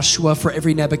a Joshua. For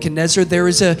every Nebuchadnezzar, there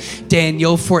is a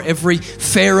Daniel. For every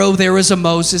Pharaoh, there is a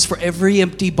Moses. For every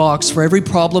empty box, for every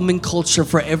problem in culture,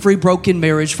 for every broken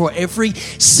marriage, for every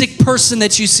sick person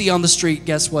that you see on the street,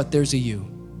 guess what? There's a you.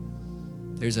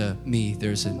 There's a me.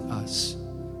 There's an us.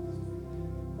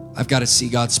 I've got to see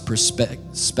God's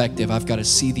perspective. I've got to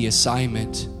see the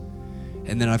assignment,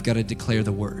 and then I've got to declare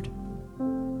the word.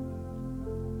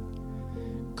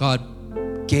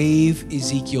 God gave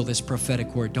Ezekiel this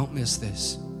prophetic word. Don't miss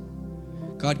this.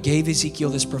 God gave Ezekiel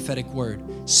this prophetic word.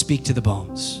 Speak to the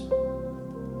bones.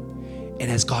 And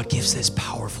as God gives this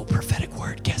powerful prophetic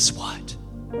word, guess what?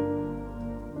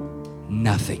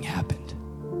 Nothing happened.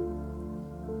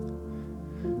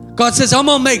 God says, I'm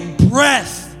going to make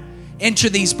breath enter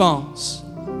these bones.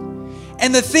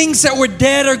 And the things that were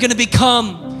dead are going to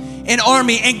become an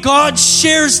army. And God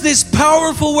shares this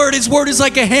powerful word. His word is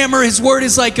like a hammer. His word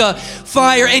is like a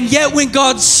fire. And yet when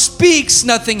God speaks,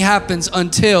 nothing happens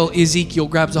until Ezekiel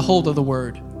grabs a hold of the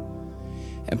word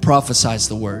and prophesies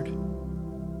the word.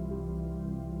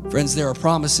 Friends, there are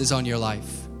promises on your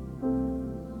life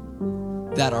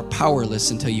that are powerless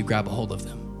until you grab a hold of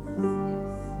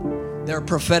them. There are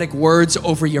prophetic words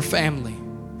over your family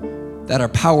that are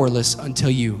powerless until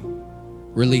you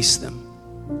release them.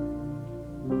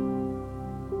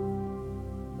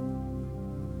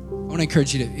 I want to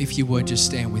encourage you to, if you would, just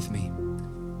stand with me.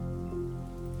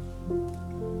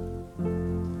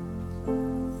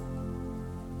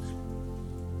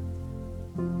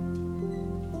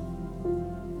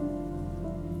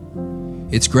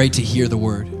 It's great to hear the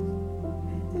word.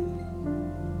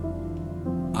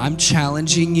 I'm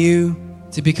challenging you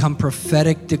to become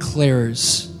prophetic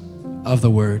declarers of the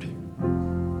word.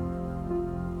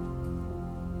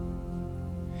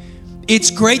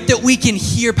 It's great that we can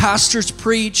hear pastors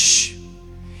preach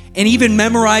and even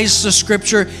memorize the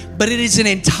scripture, but it is an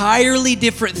entirely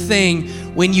different thing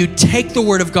when you take the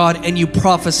word of God and you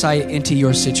prophesy it into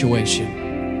your situation.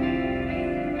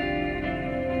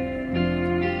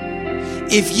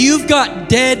 If you've got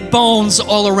dead bones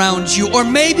all around you, or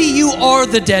maybe you are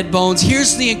the dead bones,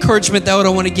 here's the encouragement that I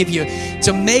want to give you: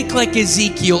 to make like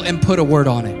Ezekiel and put a word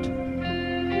on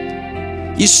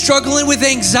it. You're struggling with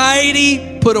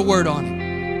anxiety, put a word on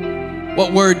it.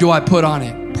 What word do I put on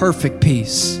it? Perfect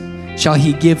peace shall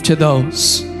he give to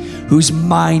those whose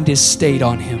mind is stayed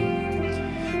on him.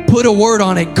 Put a word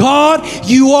on it. God,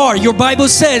 you are. Your Bible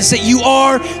says that you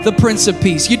are the Prince of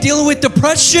Peace. You're dealing with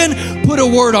depression, put a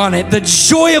word on it. The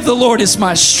joy of the Lord is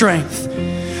my strength.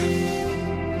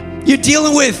 You're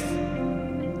dealing with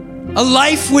a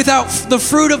life without the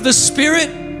fruit of the Spirit,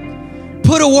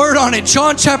 put a word on it.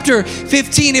 John chapter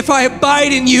 15, if I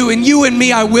abide in you and you in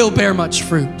me, I will bear much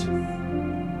fruit.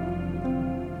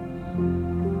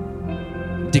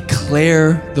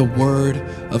 Declare the word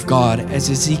of God. As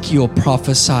Ezekiel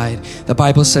prophesied, the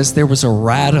Bible says there was a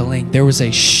rattling, there was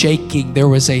a shaking, there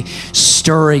was a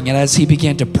stirring. And as he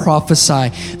began to prophesy,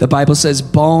 the Bible says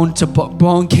bone to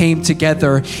bone came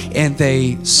together and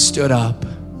they stood up.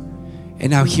 And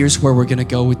now here's where we're going to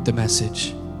go with the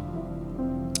message.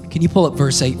 Can you pull up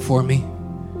verse 8 for me?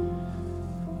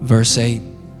 Verse 8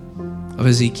 of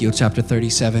Ezekiel chapter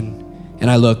 37.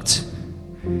 And I looked,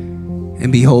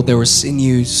 and behold, there were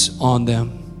sinews on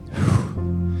them,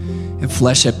 and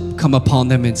flesh had come upon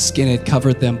them, and skin had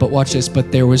covered them. But watch this,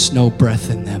 but there was no breath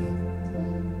in them.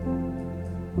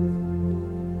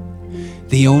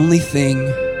 The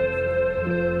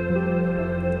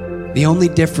only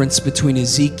difference between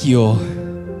Ezekiel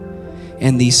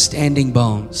and these standing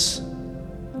bones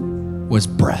was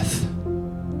breath,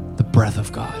 the breath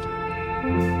of God.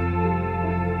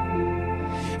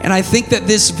 And I think that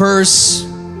this verse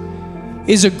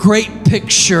is a great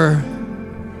picture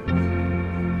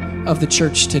of the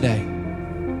church today.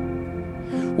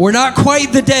 We're not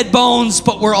quite the dead bones,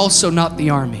 but we're also not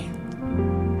the army.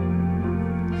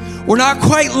 We're not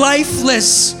quite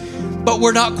lifeless, but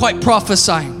we're not quite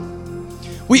prophesying.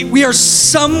 We are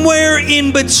somewhere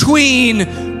in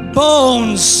between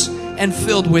bones and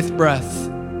filled with breath.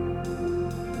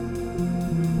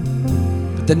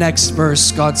 But the next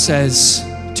verse, God says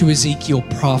to Ezekiel,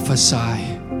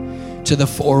 prophesy to the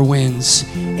four winds,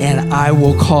 and I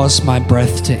will cause my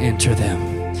breath to enter them.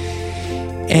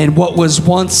 And what was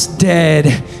once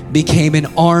dead became an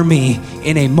army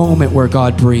in a moment where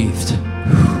God breathed.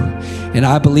 And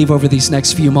I believe over these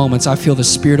next few moments, I feel the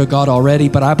Spirit of God already,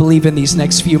 but I believe in these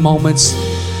next few moments,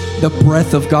 the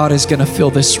breath of God is going to fill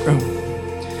this room.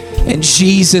 And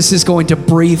Jesus is going to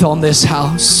breathe on this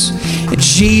house. And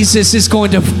Jesus is going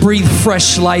to breathe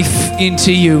fresh life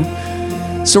into you.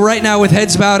 So right now, with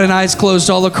heads bowed and eyes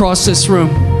closed all across this room,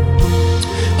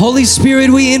 Holy Spirit,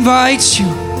 we invite you.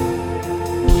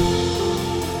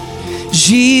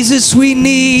 Jesus, we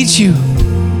need you.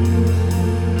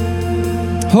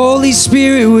 Holy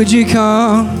Spirit, would you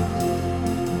come?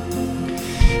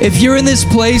 If you're in this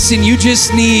place and you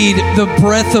just need the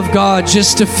breath of God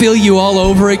just to fill you all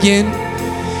over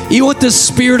again, you want the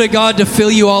Spirit of God to fill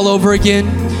you all over again,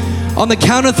 on the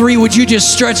count of 3, would you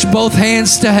just stretch both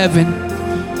hands to heaven?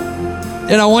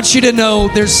 And I want you to know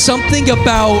there's something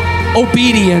about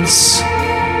obedience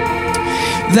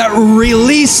that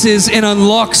releases and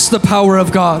unlocks the power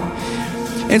of God.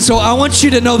 And so I want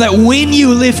you to know that when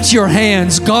you lift your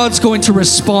hands, God's going to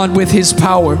respond with his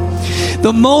power.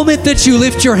 The moment that you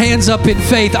lift your hands up in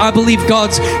faith, I believe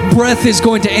God's breath is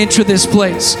going to enter this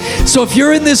place. So if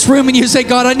you're in this room and you say,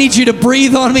 God, I need you to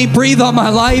breathe on me, breathe on my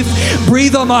life,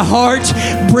 breathe on my heart,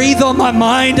 breathe on my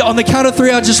mind. On the count of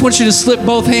 3, I just want you to slip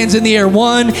both hands in the air.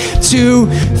 1, 2,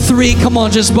 3. Come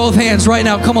on, just both hands right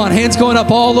now. Come on, hands going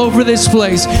up all over this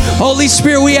place. Holy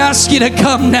Spirit, we ask you to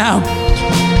come now.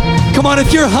 Come on,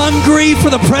 if you're hungry for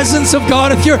the presence of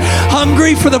God, if you're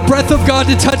hungry for the breath of God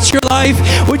to touch your life,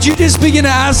 would you just begin to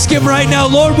ask him right now,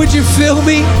 Lord, would you fill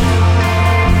me?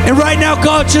 And right now,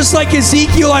 God, just like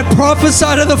Ezekiel, I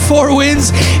prophesy to the 4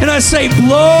 winds and I say,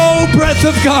 blow breath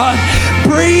of God,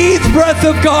 breathe breath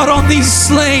of God on these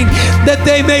slain that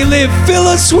they may live. Fill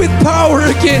us with power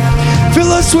again.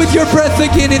 Fill us with your breath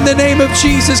again in the name of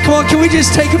Jesus. Come on, can we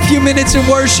just take a few minutes and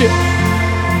worship?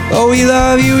 Oh, we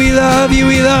love you, we love you,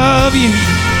 we love you.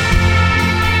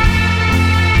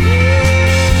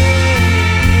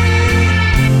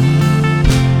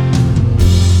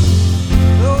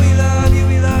 Oh, we love you,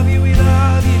 we love you, we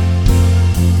love you.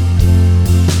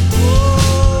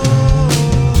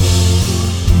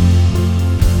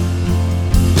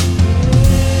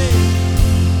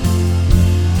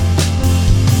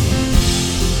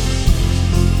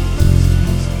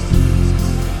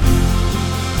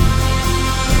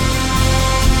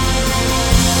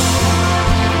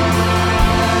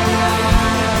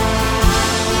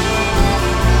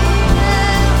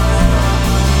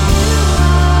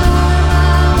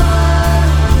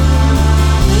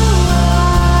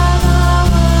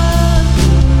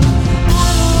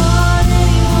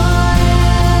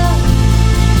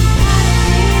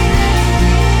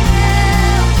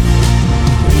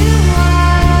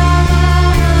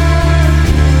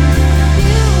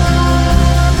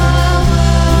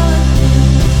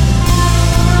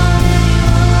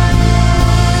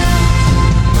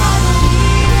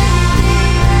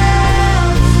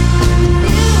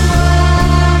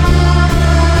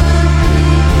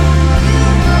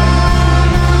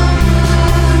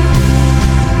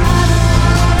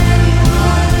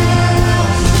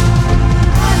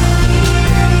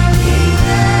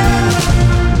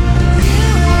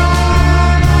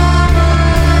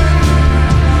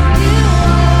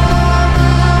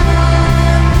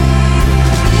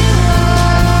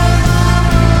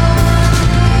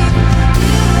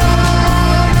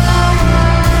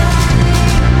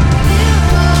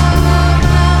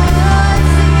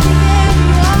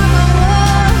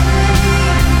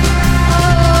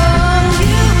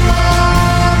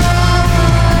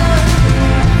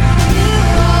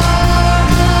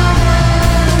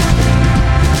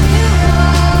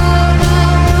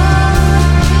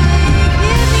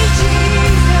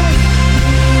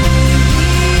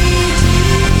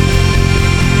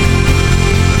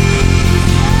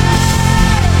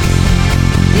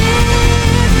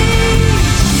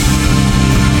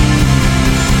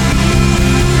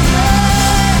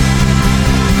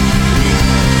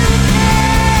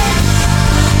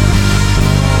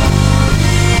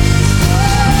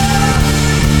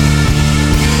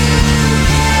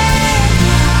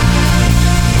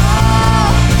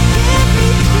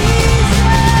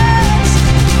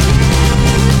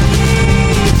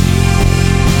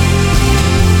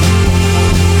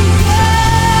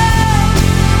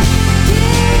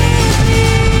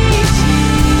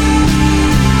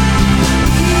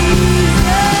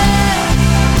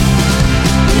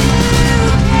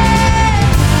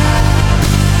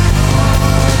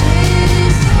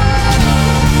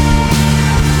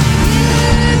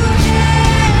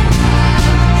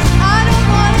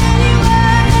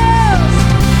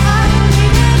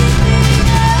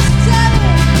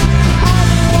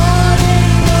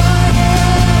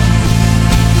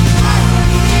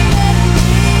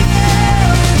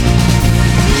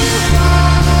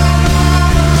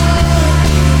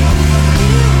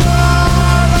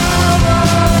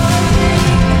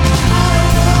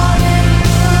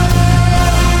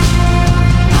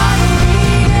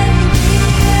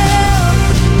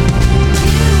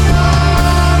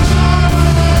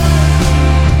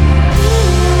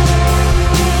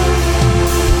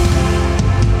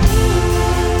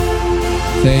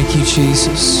 Thank you,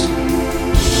 Jesus.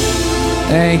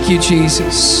 Thank you,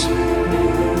 Jesus.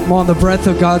 Come on, the breath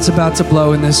of God's about to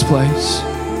blow in this place.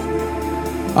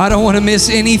 I don't want to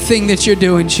miss anything that you're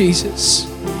doing, Jesus.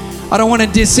 I don't want to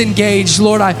disengage.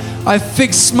 Lord, I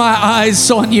fix my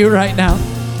eyes on you right now.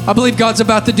 I believe God's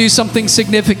about to do something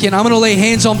significant. I'm going to lay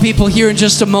hands on people here in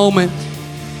just a moment.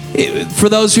 For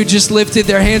those who just lifted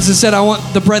their hands and said, I want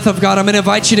the breath of God, I'm going to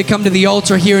invite you to come to the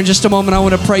altar here in just a moment. I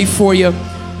want to pray for you.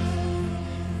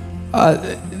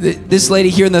 This lady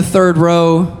here in the third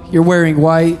row, you're wearing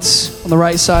white on the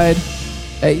right side.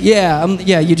 Hey, yeah,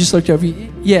 you just looked over.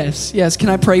 Yes. Can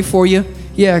I pray for you?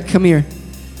 Yeah, come here.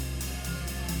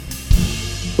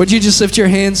 Would you just lift your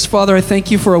hands? Father, I thank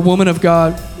you for a woman of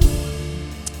God.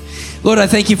 Lord, I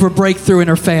thank you for breakthrough in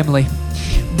her family.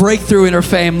 Breakthrough in her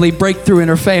family, breakthrough in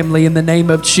her family in the name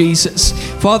of Jesus.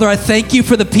 Father, I thank you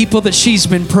for the people that she's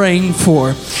been praying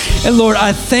for. And Lord,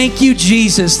 I thank you,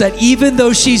 Jesus, that even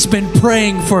though she's been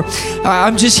praying for,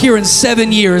 I'm just hearing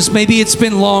 7 years, maybe it's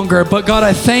been longer, but God,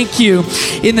 I thank you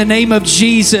in the name of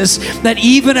Jesus that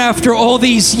even after all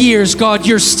these years, God,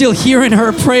 you're still hearing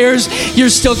her prayers, you're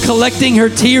still collecting her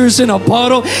tears in a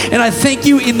bottle, and I thank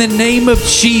you in the name of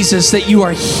Jesus that you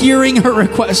are hearing her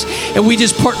request, and we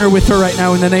just partner with her right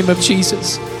now in the name of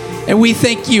Jesus. And we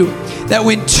thank you that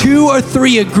when 2 or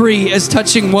 3 agree as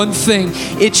touching one thing,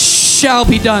 it shall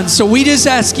be done. So we just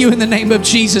ask you in the name of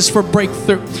Jesus for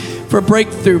breakthrough, for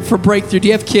breakthrough, for breakthrough. Do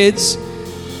you have kids?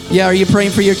 Yeah, are you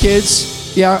praying for your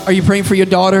kids? Yeah, are you praying for your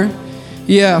daughter?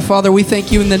 Yeah, Father, we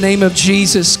thank you in the name of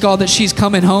Jesus, God, that she's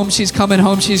coming home, she's coming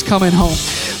home, she's coming home.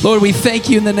 Lord, we thank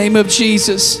you in the name of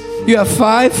Jesus. You have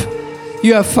 5?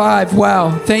 You have 5.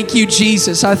 Wow. Thank you,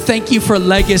 Jesus. I thank you for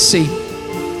legacy.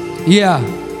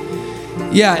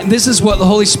 Yeah, and this is what the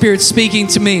Holy Spirit's speaking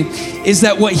to me, is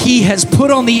that what He has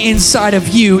put on the inside of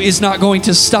you is not going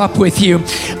to stop with you,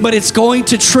 but it's going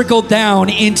to trickle down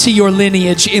into your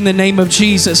lineage in the name of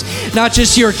Jesus. Not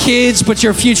just your kids, but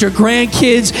your future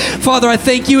grandkids. Father, I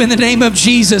thank you in the name of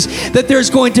Jesus that there's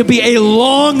going to be a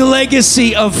long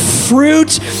legacy of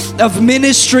fruit, of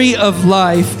ministry, of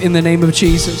life in the name of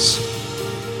Jesus.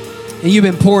 And you've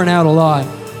been pouring out a lot.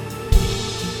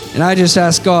 And I just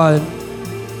ask God,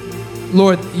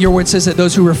 Lord, your word says that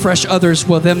those who refresh others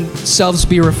will themselves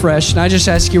be refreshed. And I just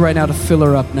ask you right now to fill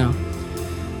her up now.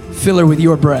 Fill her with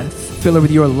your breath. Fill her with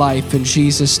your life in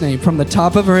Jesus' name. From the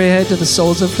top of her head to the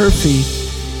soles of her feet.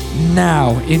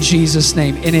 Now, in Jesus'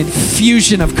 name. An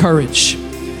infusion of courage.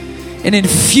 An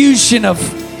infusion of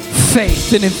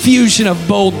faith. An infusion of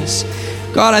boldness.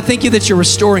 God, I thank you that you're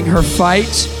restoring her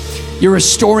fight. You're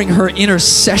restoring her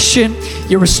intercession.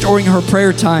 You're restoring her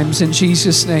prayer times in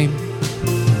Jesus' name.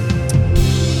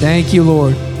 Thank you,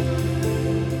 Lord.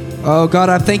 Oh, God,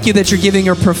 I thank you that you're giving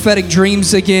her prophetic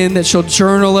dreams again, that she'll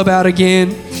journal about again.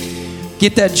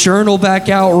 Get that journal back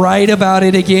out, write about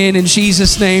it again in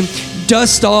Jesus' name.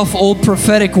 Dust off old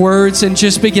prophetic words and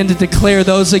just begin to declare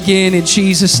those again in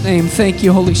Jesus' name. Thank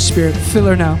you, Holy Spirit. Fill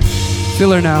her now.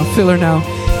 Fill her now. Fill her now.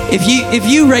 If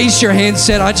you raised your hand and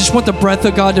said, I just want the breath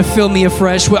of God to fill me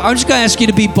afresh, well, I'm just going to ask you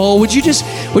to be bold. Would you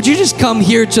just come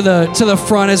here to the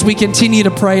front as we continue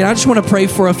to pray? And I just want to pray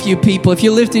for a few people. If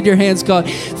you lifted your hands, God,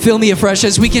 fill me afresh.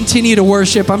 As we continue to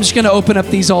worship, I'm just going to open up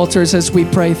these altars as we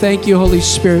pray. Thank you, Holy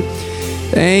Spirit.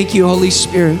 Thank you, Holy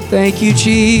Spirit. Thank you,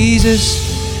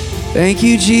 Jesus. Thank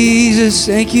you, Jesus.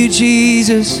 Thank you,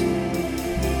 Jesus.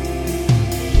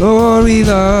 Lord, we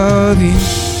love you.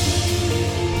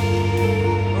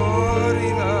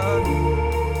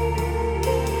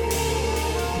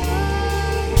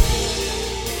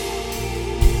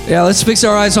 Yeah, let's fix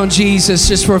our eyes on Jesus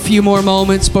just for a few more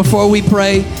moments before we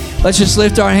pray. Let's just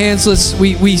lift our hands.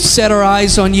 We set our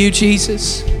eyes on you,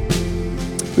 Jesus.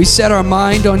 We set our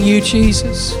mind on you,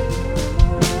 Jesus.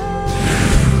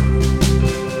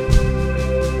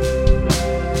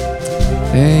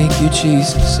 Thank you,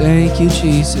 Jesus. Thank you,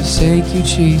 Jesus. Thank you,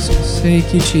 Jesus.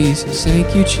 Thank you, Jesus.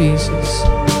 Thank you, Jesus.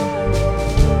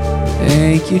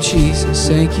 Thank you, Jesus.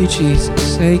 Thank you,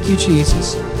 Jesus. Thank you,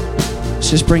 Jesus. Let's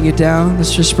just bring it down.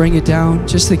 Let's just bring it down.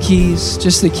 Just the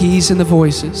keys and the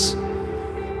voices.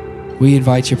 We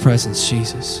invite your presence,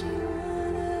 Jesus.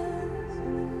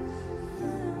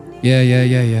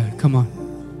 Yeah. Come on.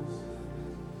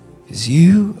 'Cause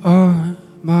you are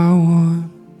my one.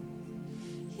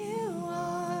 You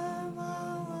are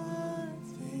my one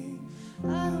thing.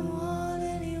 I don't want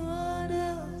anyone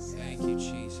else. Thank you,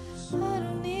 Jesus. I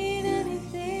don't need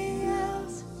anything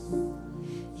else.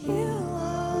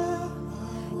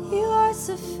 You are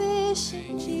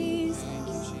sufficient, Jesus. Thank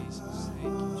you, Jesus.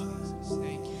 Thank you, Jesus.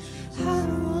 Thank you, Jesus. I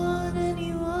don't want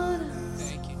anyone else.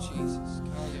 Thank you, Jesus.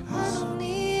 I don't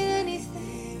need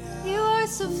anything. You are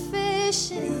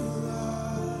sufficient.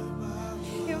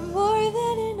 You're more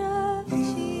than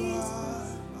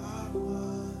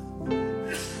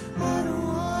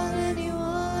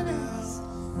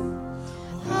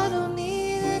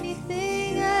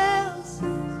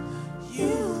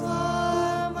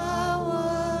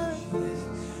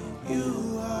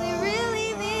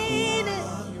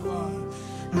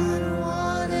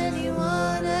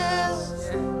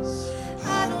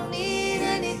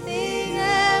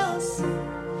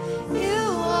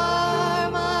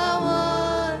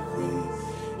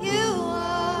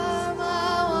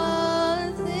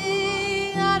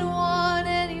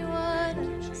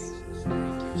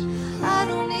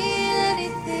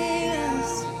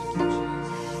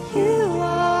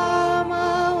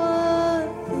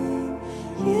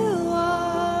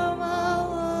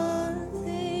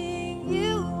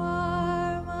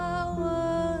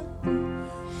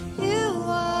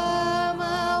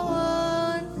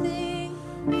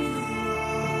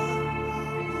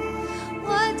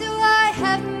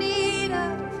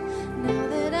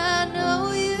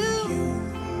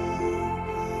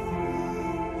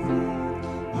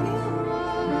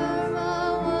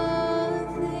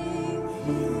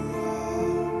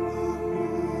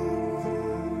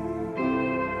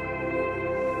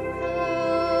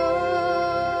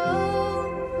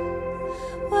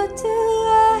What do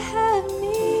I have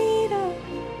need of?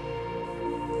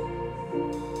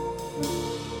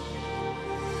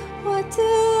 What do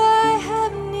I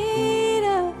have need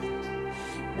of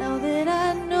now that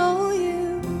I know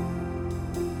you?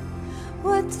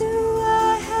 What do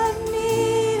I have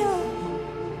need of?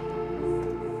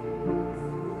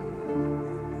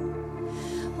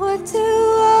 What do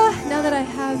I, now that I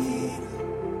have you,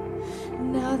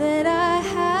 now that I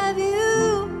have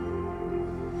you,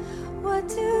 what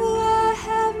do I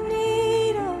have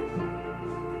need of?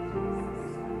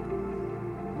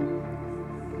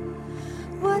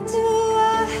 What do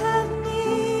I have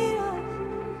need of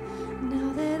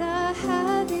now that I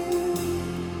have you?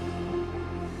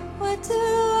 What do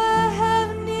I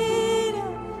have need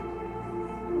of?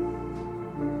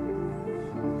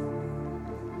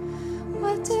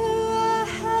 What do I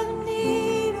have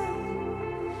need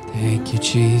of? Thank you,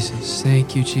 Jesus.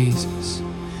 Thank you, Jesus.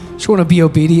 Just want to be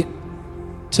obedient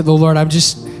to the Lord. I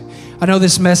know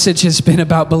this message has been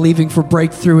about believing for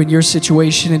breakthrough in your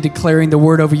situation and declaring the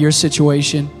word over your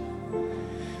situation.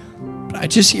 But I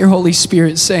just hear Holy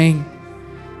Spirit saying,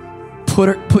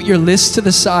 put your list to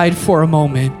the side for a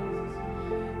moment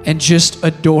and just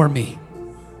adore me.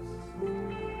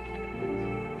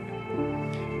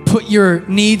 Put your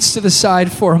needs to the side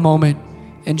for a moment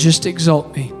and just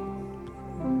exalt me.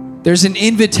 There's an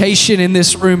invitation in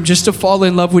this room just to fall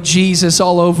in love with Jesus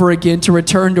all over again, to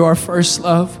return to our first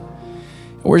love.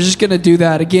 We're just going to do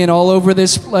that again all over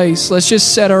this place. Let's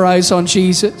just set our eyes on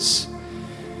Jesus.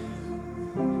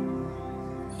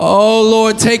 Oh,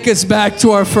 Lord, take us back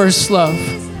to our first love.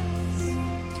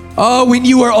 Oh, when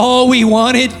you were all we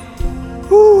wanted.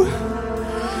 Woo.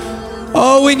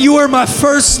 Oh, when you were my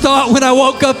first thought when I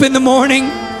woke up in the morning.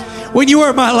 When you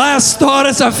were my last thought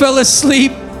as I fell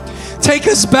asleep. Take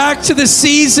us back to the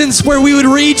seasons where we would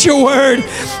read your word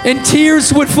and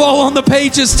tears would fall on the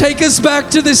pages. Take us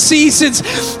back to the seasons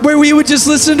where we would just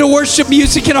listen to worship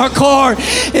music in our car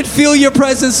and feel your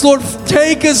presence. Lord,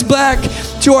 take us back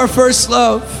to our first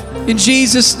love. In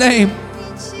Jesus' name,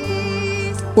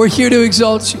 we're here to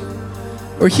exalt you.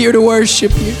 We're here to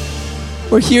worship you.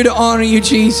 We're here to honor you,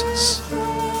 Jesus.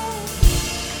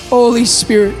 Holy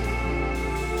Spirit,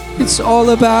 it's all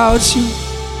about you.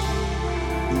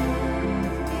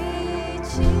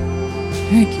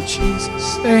 Thank you,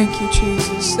 Jesus. Thank you,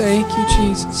 Jesus. Thank you,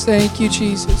 Jesus. Thank you,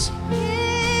 Jesus.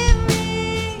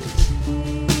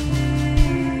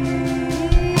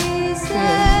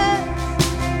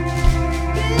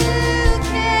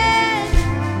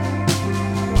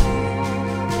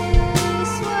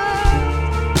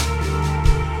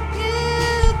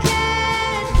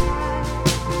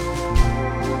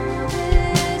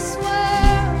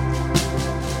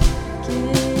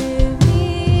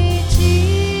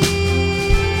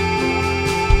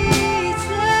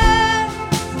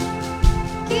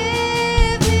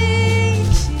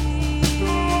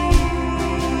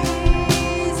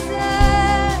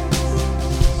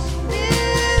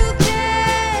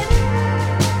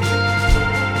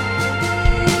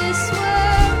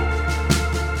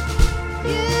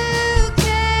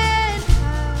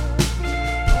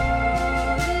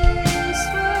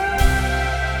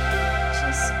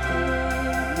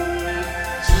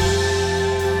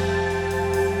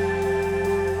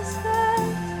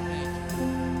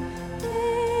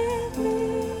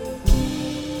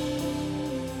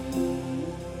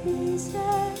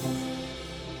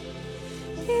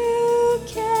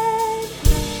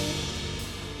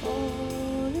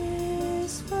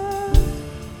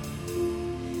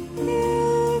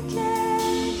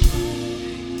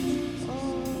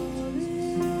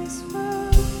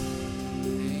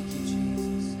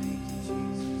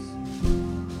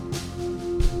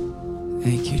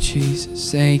 Thank you,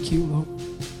 Jesus. Thank you, Lord.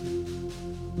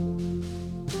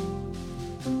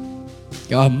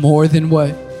 God, more than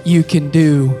what you can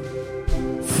do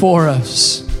for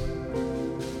us,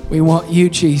 we want you,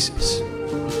 Jesus.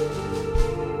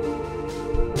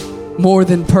 More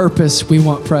than purpose, we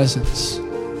want presence.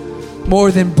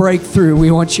 More than breakthrough,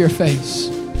 we want your face.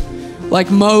 Like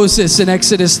Moses in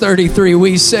Exodus 33,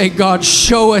 we say, God,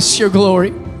 show us your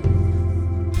glory.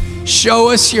 Show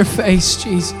us your face,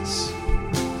 Jesus.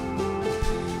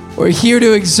 We're here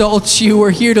to exalt you.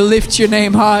 We're here to lift your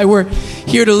name high. We're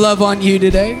here to love on you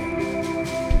today.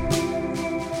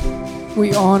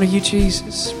 We honor you,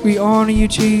 Jesus. We honor you,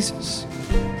 Jesus.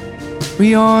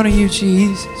 We honor you,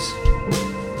 Jesus.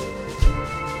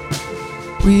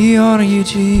 We honor you,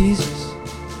 Jesus.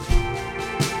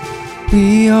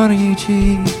 We honor you,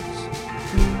 Jesus.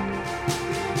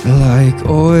 Like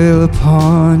oil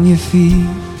upon your feet,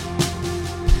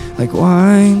 like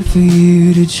wine for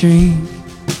you to drink.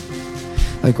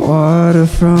 like water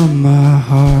from my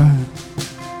heart.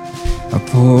 I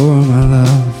pour my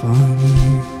love on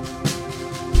you.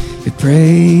 Your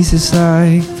praise is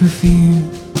like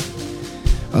perfume.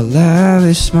 I'll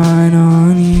lavish mine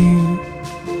on you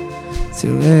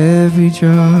till every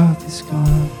drop is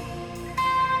gone.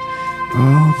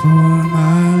 I'll pour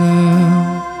my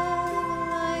love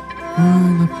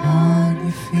all upon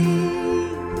your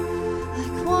feet.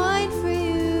 Like wine for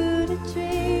you to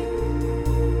drink,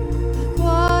 like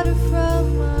water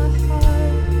from my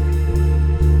heart.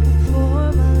 I'll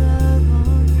pour my love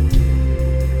on you.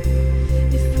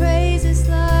 If praise is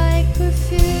like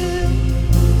perfume,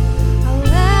 I'll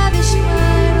lavish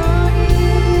mine on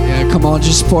you. Yeah, come on,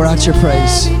 just pour out your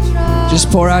praise. Just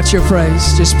pour out your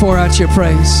praise. Just pour out your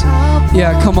praise.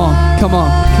 Yeah, come on, come on,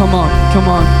 come on, come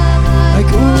on. Like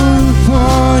oil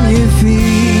upon your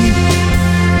feet.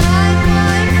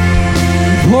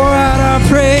 Pour out our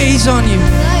praise on you.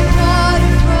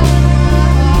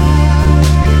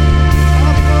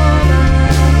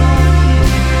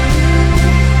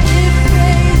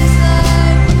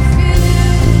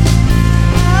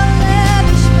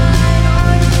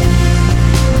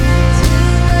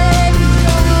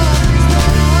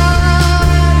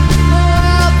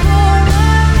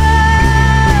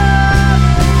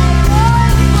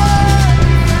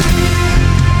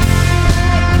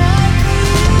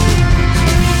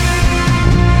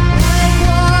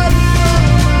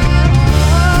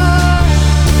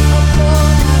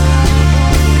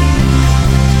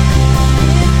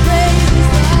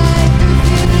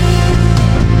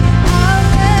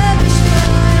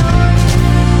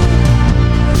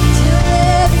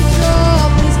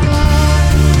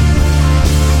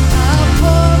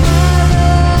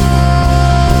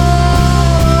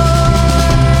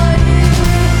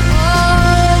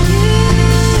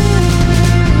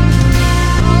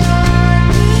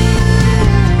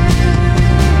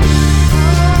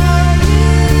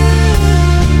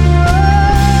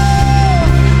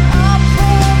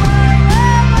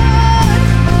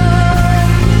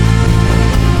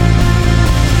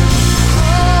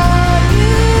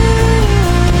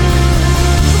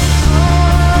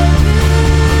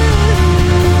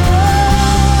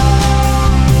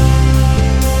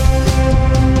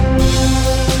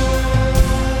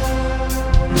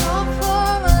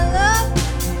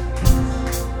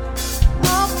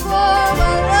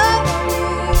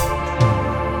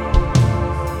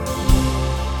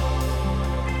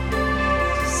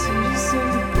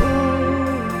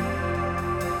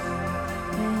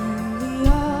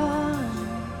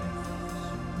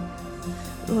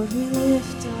 Lord, we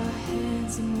lift our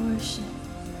hands in worship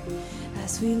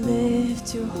as we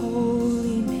lift your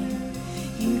holy name.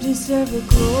 You deserve the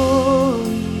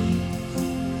glory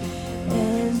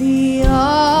and the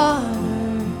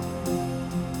honor.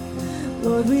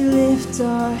 Lord, we lift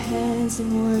our hands in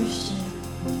worship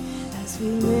as we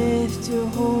lift your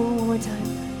whole one more time.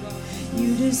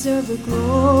 You deserve the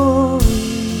glory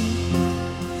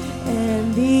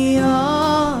and the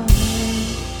honor.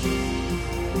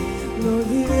 Lord,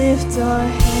 we lift our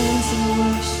hands in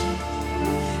worship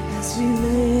as we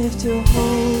lift your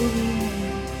holy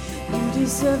name. You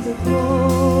deserve the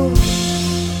glory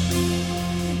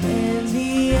and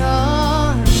the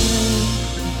honor.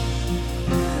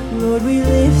 Lord, we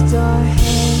lift our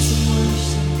hands in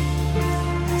worship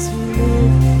as we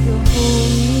lift your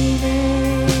holy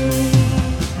name.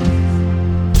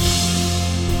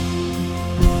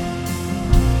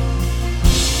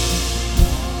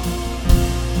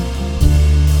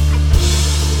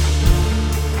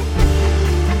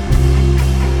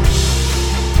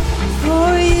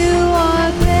 For you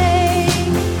are great,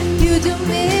 you do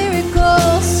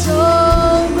miracles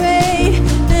so great.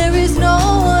 There is no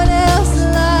one else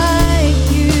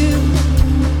like you.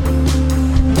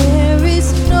 There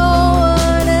is no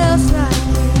one else like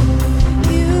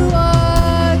you. You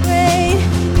are great,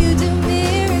 you do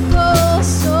miracles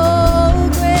so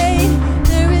great.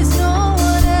 There is no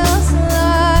one else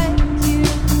like you.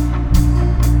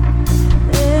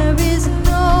 There is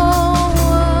no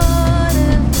one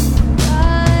else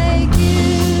like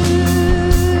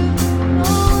you. No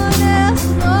one else,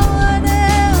 no one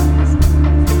else,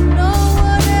 no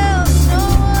one else, no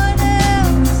one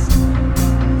else.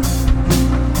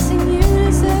 Sing, you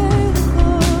deserve the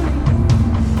glory,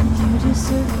 you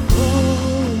deserve the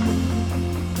glory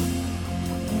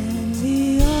and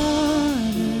the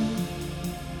honor.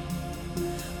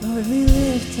 Lord, we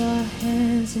lift our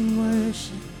hands in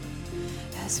worship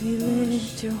as we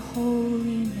lift your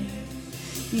holy name.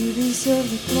 You deserve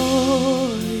the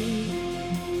glory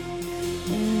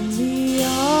and the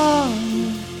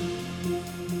honor.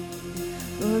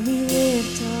 Lord, we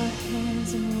lift our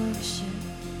hands in worship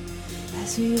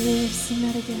As we live, sing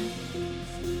that again.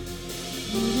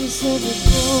 You deserve the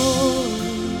glory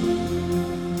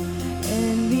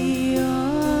and the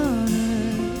honor.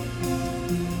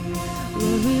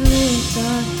 Lord, we lift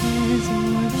our hands in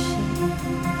worship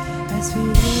as we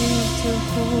lift your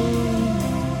holy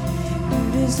name. You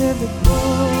deserve the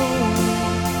glory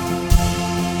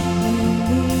and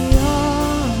the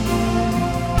honor.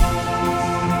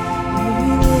 Lord,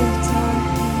 we lift our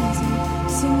hands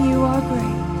and sing, you are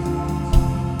great.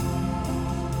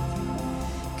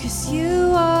 'Cause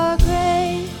you are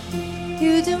great,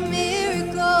 you do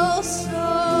miracles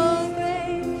so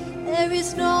great. There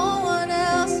is no one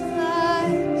else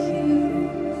like you.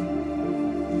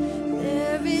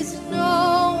 There is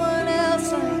no one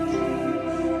else like you.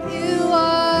 You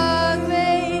are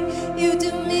great, you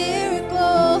do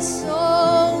miracles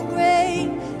so great.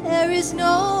 There is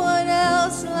no one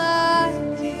else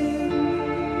like you.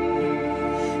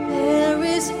 There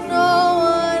is no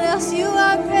one else. You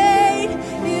are great.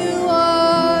 You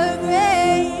are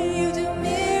great. You do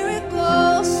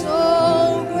miracles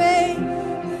so great.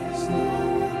 There's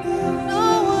no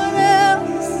one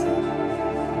else.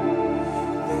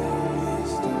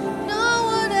 No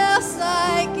one else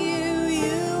like you.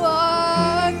 You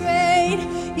are great.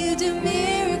 You do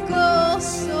miracles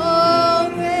so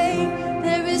great.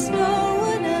 There is no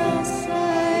one else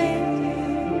like you.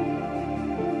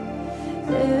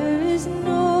 There is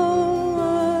no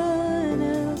one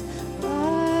else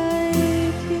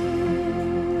like you.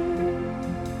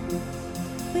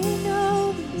 We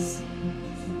know this.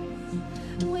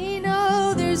 We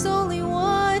know there's only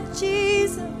one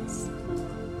Jesus.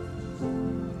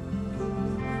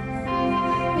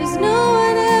 There's no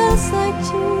one else like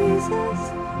Jesus.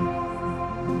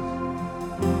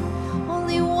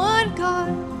 Only one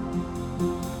God.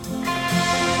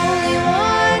 Only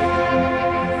one.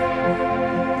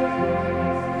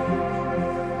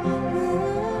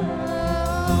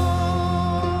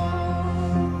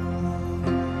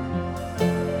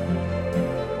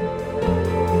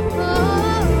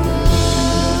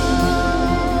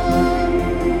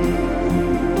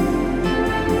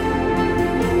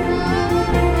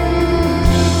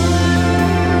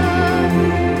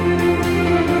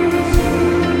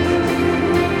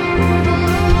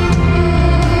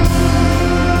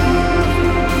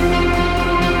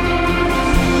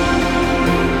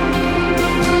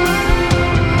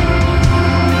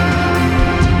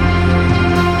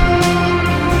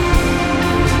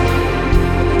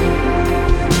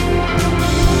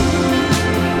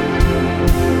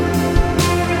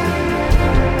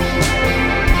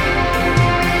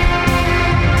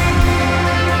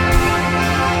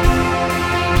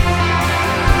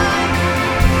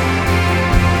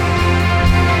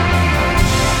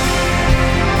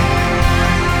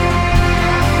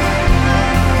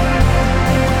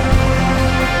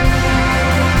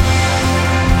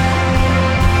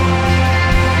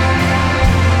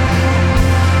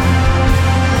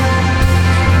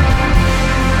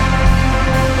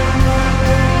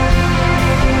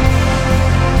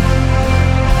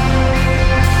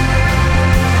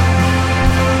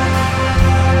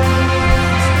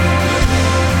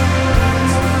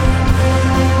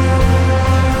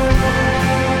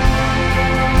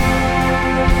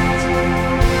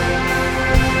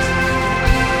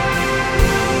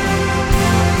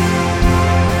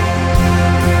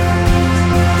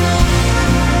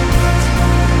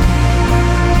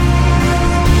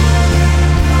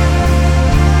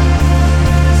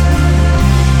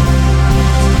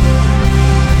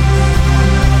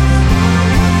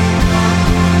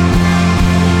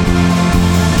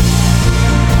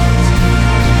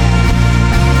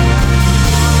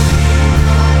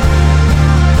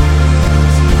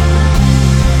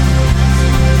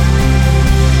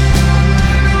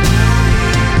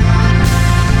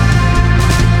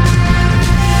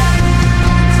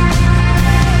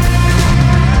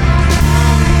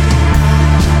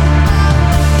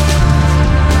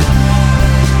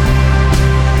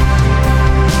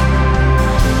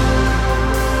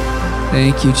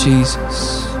 Thank you,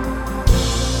 Jesus.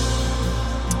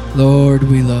 Lord,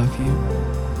 we love you.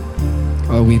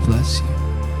 Oh, we bless you.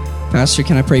 Pastor,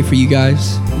 can I pray for you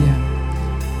guys? Yeah.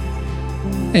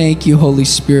 Thank you, Holy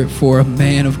Spirit, for a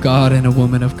man of God and a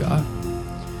woman of God.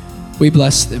 We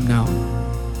bless them now.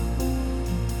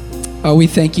 Oh, we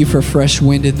thank you for fresh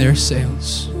wind in their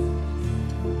sails.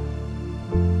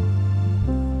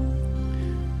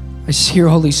 I just hear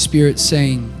Holy Spirit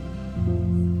saying,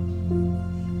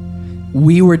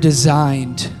 we were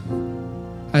designed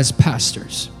as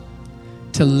pastors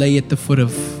to lay at the foot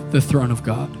of the throne of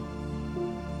God.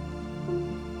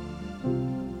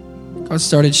 God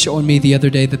started showing me the other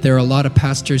day that there are a lot of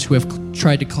pastors who have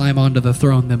tried to climb onto the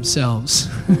throne themselves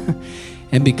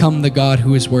and become the God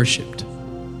who is worshiped.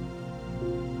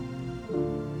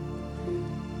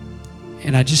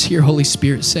 And I just hear Holy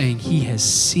Spirit saying, He has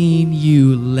seen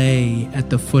you lay at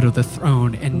the foot of the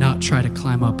throne and not try to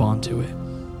climb up onto it.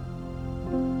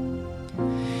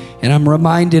 And I'm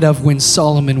reminded of when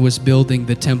Solomon was building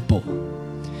the temple.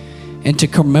 And to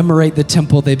commemorate the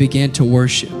temple, they began to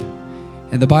worship.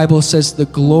 And the Bible says the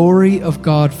glory of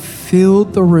God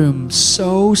filled the room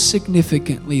so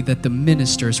significantly that the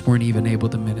ministers weren't even able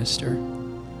to minister.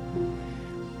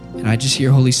 And I just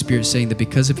hear Holy Spirit saying that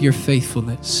because of your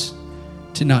faithfulness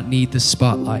to not need the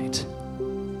spotlight,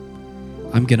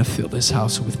 I'm going to fill this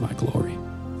house with my glory.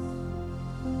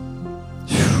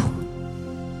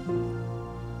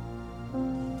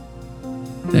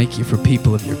 Thank you for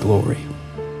people of your glory.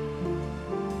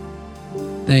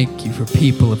 Thank you for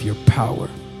people of your power.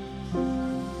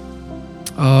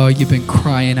 Oh, you've been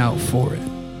crying out for it.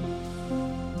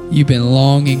 You've been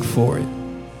longing for it.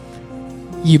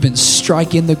 You've been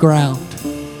striking the ground.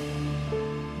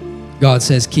 God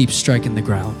says, keep striking the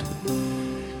ground.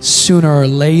 Sooner or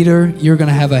later, you're going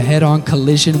to have a head-on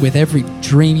collision with every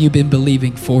dream you've been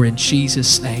believing for in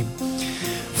Jesus' name.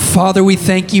 Father, we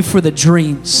thank you for the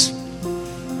dreams.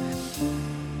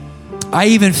 I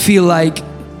even feel like,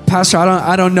 Pastor,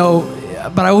 I don't know,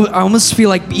 but I almost feel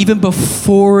like even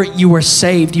before you were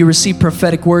saved, you received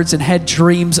prophetic words and had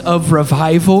dreams of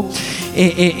revival.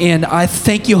 And I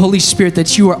thank you, Holy Spirit,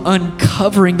 that you are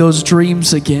uncovering those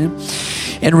dreams again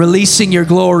and releasing your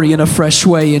glory in a fresh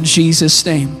way in Jesus'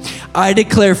 name. I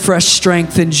declare fresh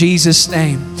strength in Jesus'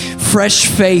 name, fresh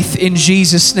faith in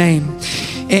Jesus' name.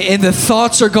 And the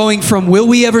thoughts are going from, will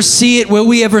we ever see it? Will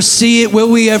we ever see it? Will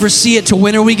we ever see it? To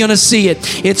when are we going to see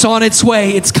it? It's on its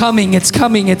way. It's coming. It's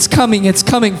coming. It's coming. It's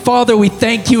coming. Father, we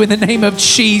thank you in the name of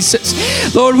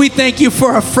Jesus. Lord, we thank you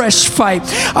for a fresh fight.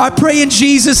 I pray in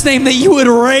Jesus' name that you would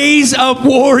raise up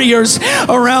warriors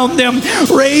around them.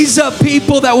 Raise up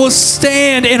people that will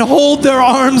stand and hold their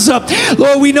arms up.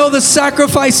 Lord, we know the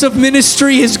sacrifice of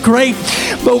ministry is great.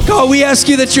 But God, we ask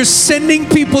you that you're sending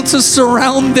people to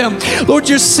surround them. Lord,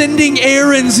 you're sending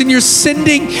errands and you're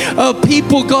sending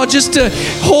people, God, just to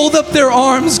hold up their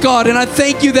arms, God. And I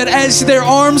thank you that as their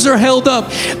arms are held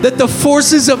up, that the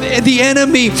forces of the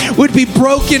enemy would be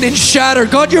broken and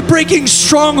shattered. God, you're breaking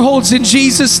strongholds in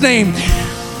Jesus' name.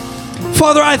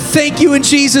 Father, I thank you in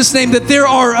Jesus' name that there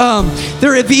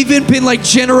have even been like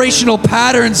generational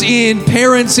patterns in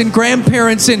parents and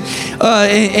grandparents and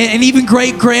even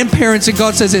great grandparents. And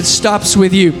God says it stops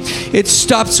with you. It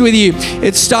stops with you.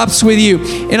 It stops with you.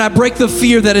 And I break the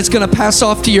fear that it's going to pass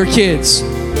off to your kids.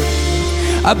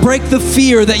 I break the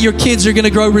fear that your kids are going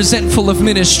to grow resentful of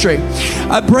ministry.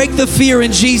 I break the fear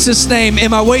in Jesus' name.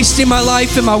 Am I wasting my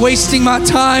life? Am I wasting my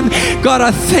time? God, I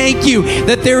thank you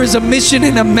that there is a mission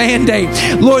and a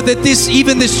mandate. Lord, that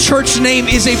even this church name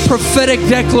is a prophetic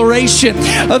declaration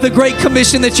of the Great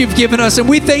Commission that you've given us. And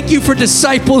we thank you for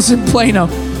disciples in Plano.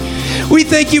 We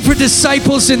thank you for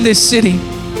disciples in this city.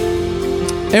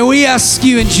 And we ask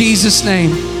you in Jesus'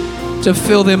 name to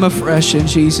fill them afresh in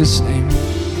Jesus' name.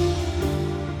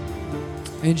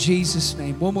 In Jesus'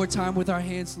 name. One more time with our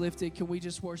hands lifted. Can we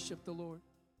just worship the Lord?